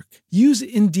busy work. Use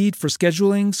Indeed for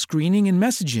scheduling, screening, and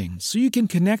messaging so you can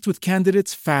connect with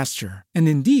candidates faster. And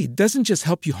Indeed doesn't just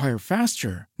help you hire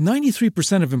faster.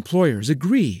 93% of employers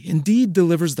agree Indeed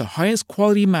delivers the highest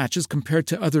quality matches compared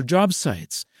to other job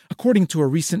sites, according to a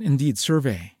recent Indeed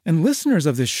survey. And listeners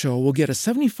of this show will get a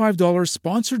 $75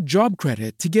 sponsored job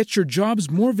credit to get your jobs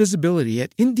more visibility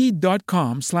at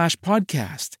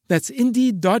Indeed.com/podcast. That's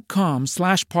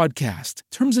Indeed.com/podcast.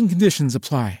 Terms and conditions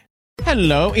apply.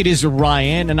 Hello, it is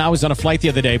Ryan, and I was on a flight the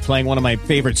other day playing one of my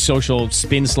favorite social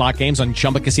spin slot games on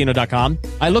ChumbaCasino.com.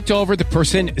 I looked over at the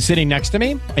person sitting next to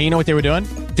me, and you know what they were doing?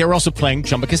 They were also playing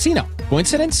Chumba Casino.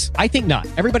 Coincidence? I think not.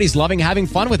 Everybody's loving having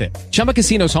fun with it. Chumba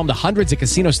Casino is home to hundreds of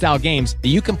casino-style games that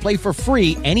you can play for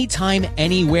free anytime,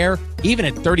 anywhere, even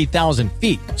at 30,000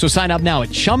 feet. So sign up now at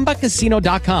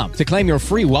ChumbaCasino.com to claim your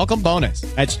free welcome bonus.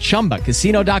 That's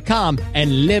ChumbaCasino.com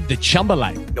and live the Chumba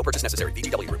life. No purchase necessary.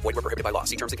 VGW. Void where prohibited by law.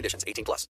 See terms and conditions. 18+.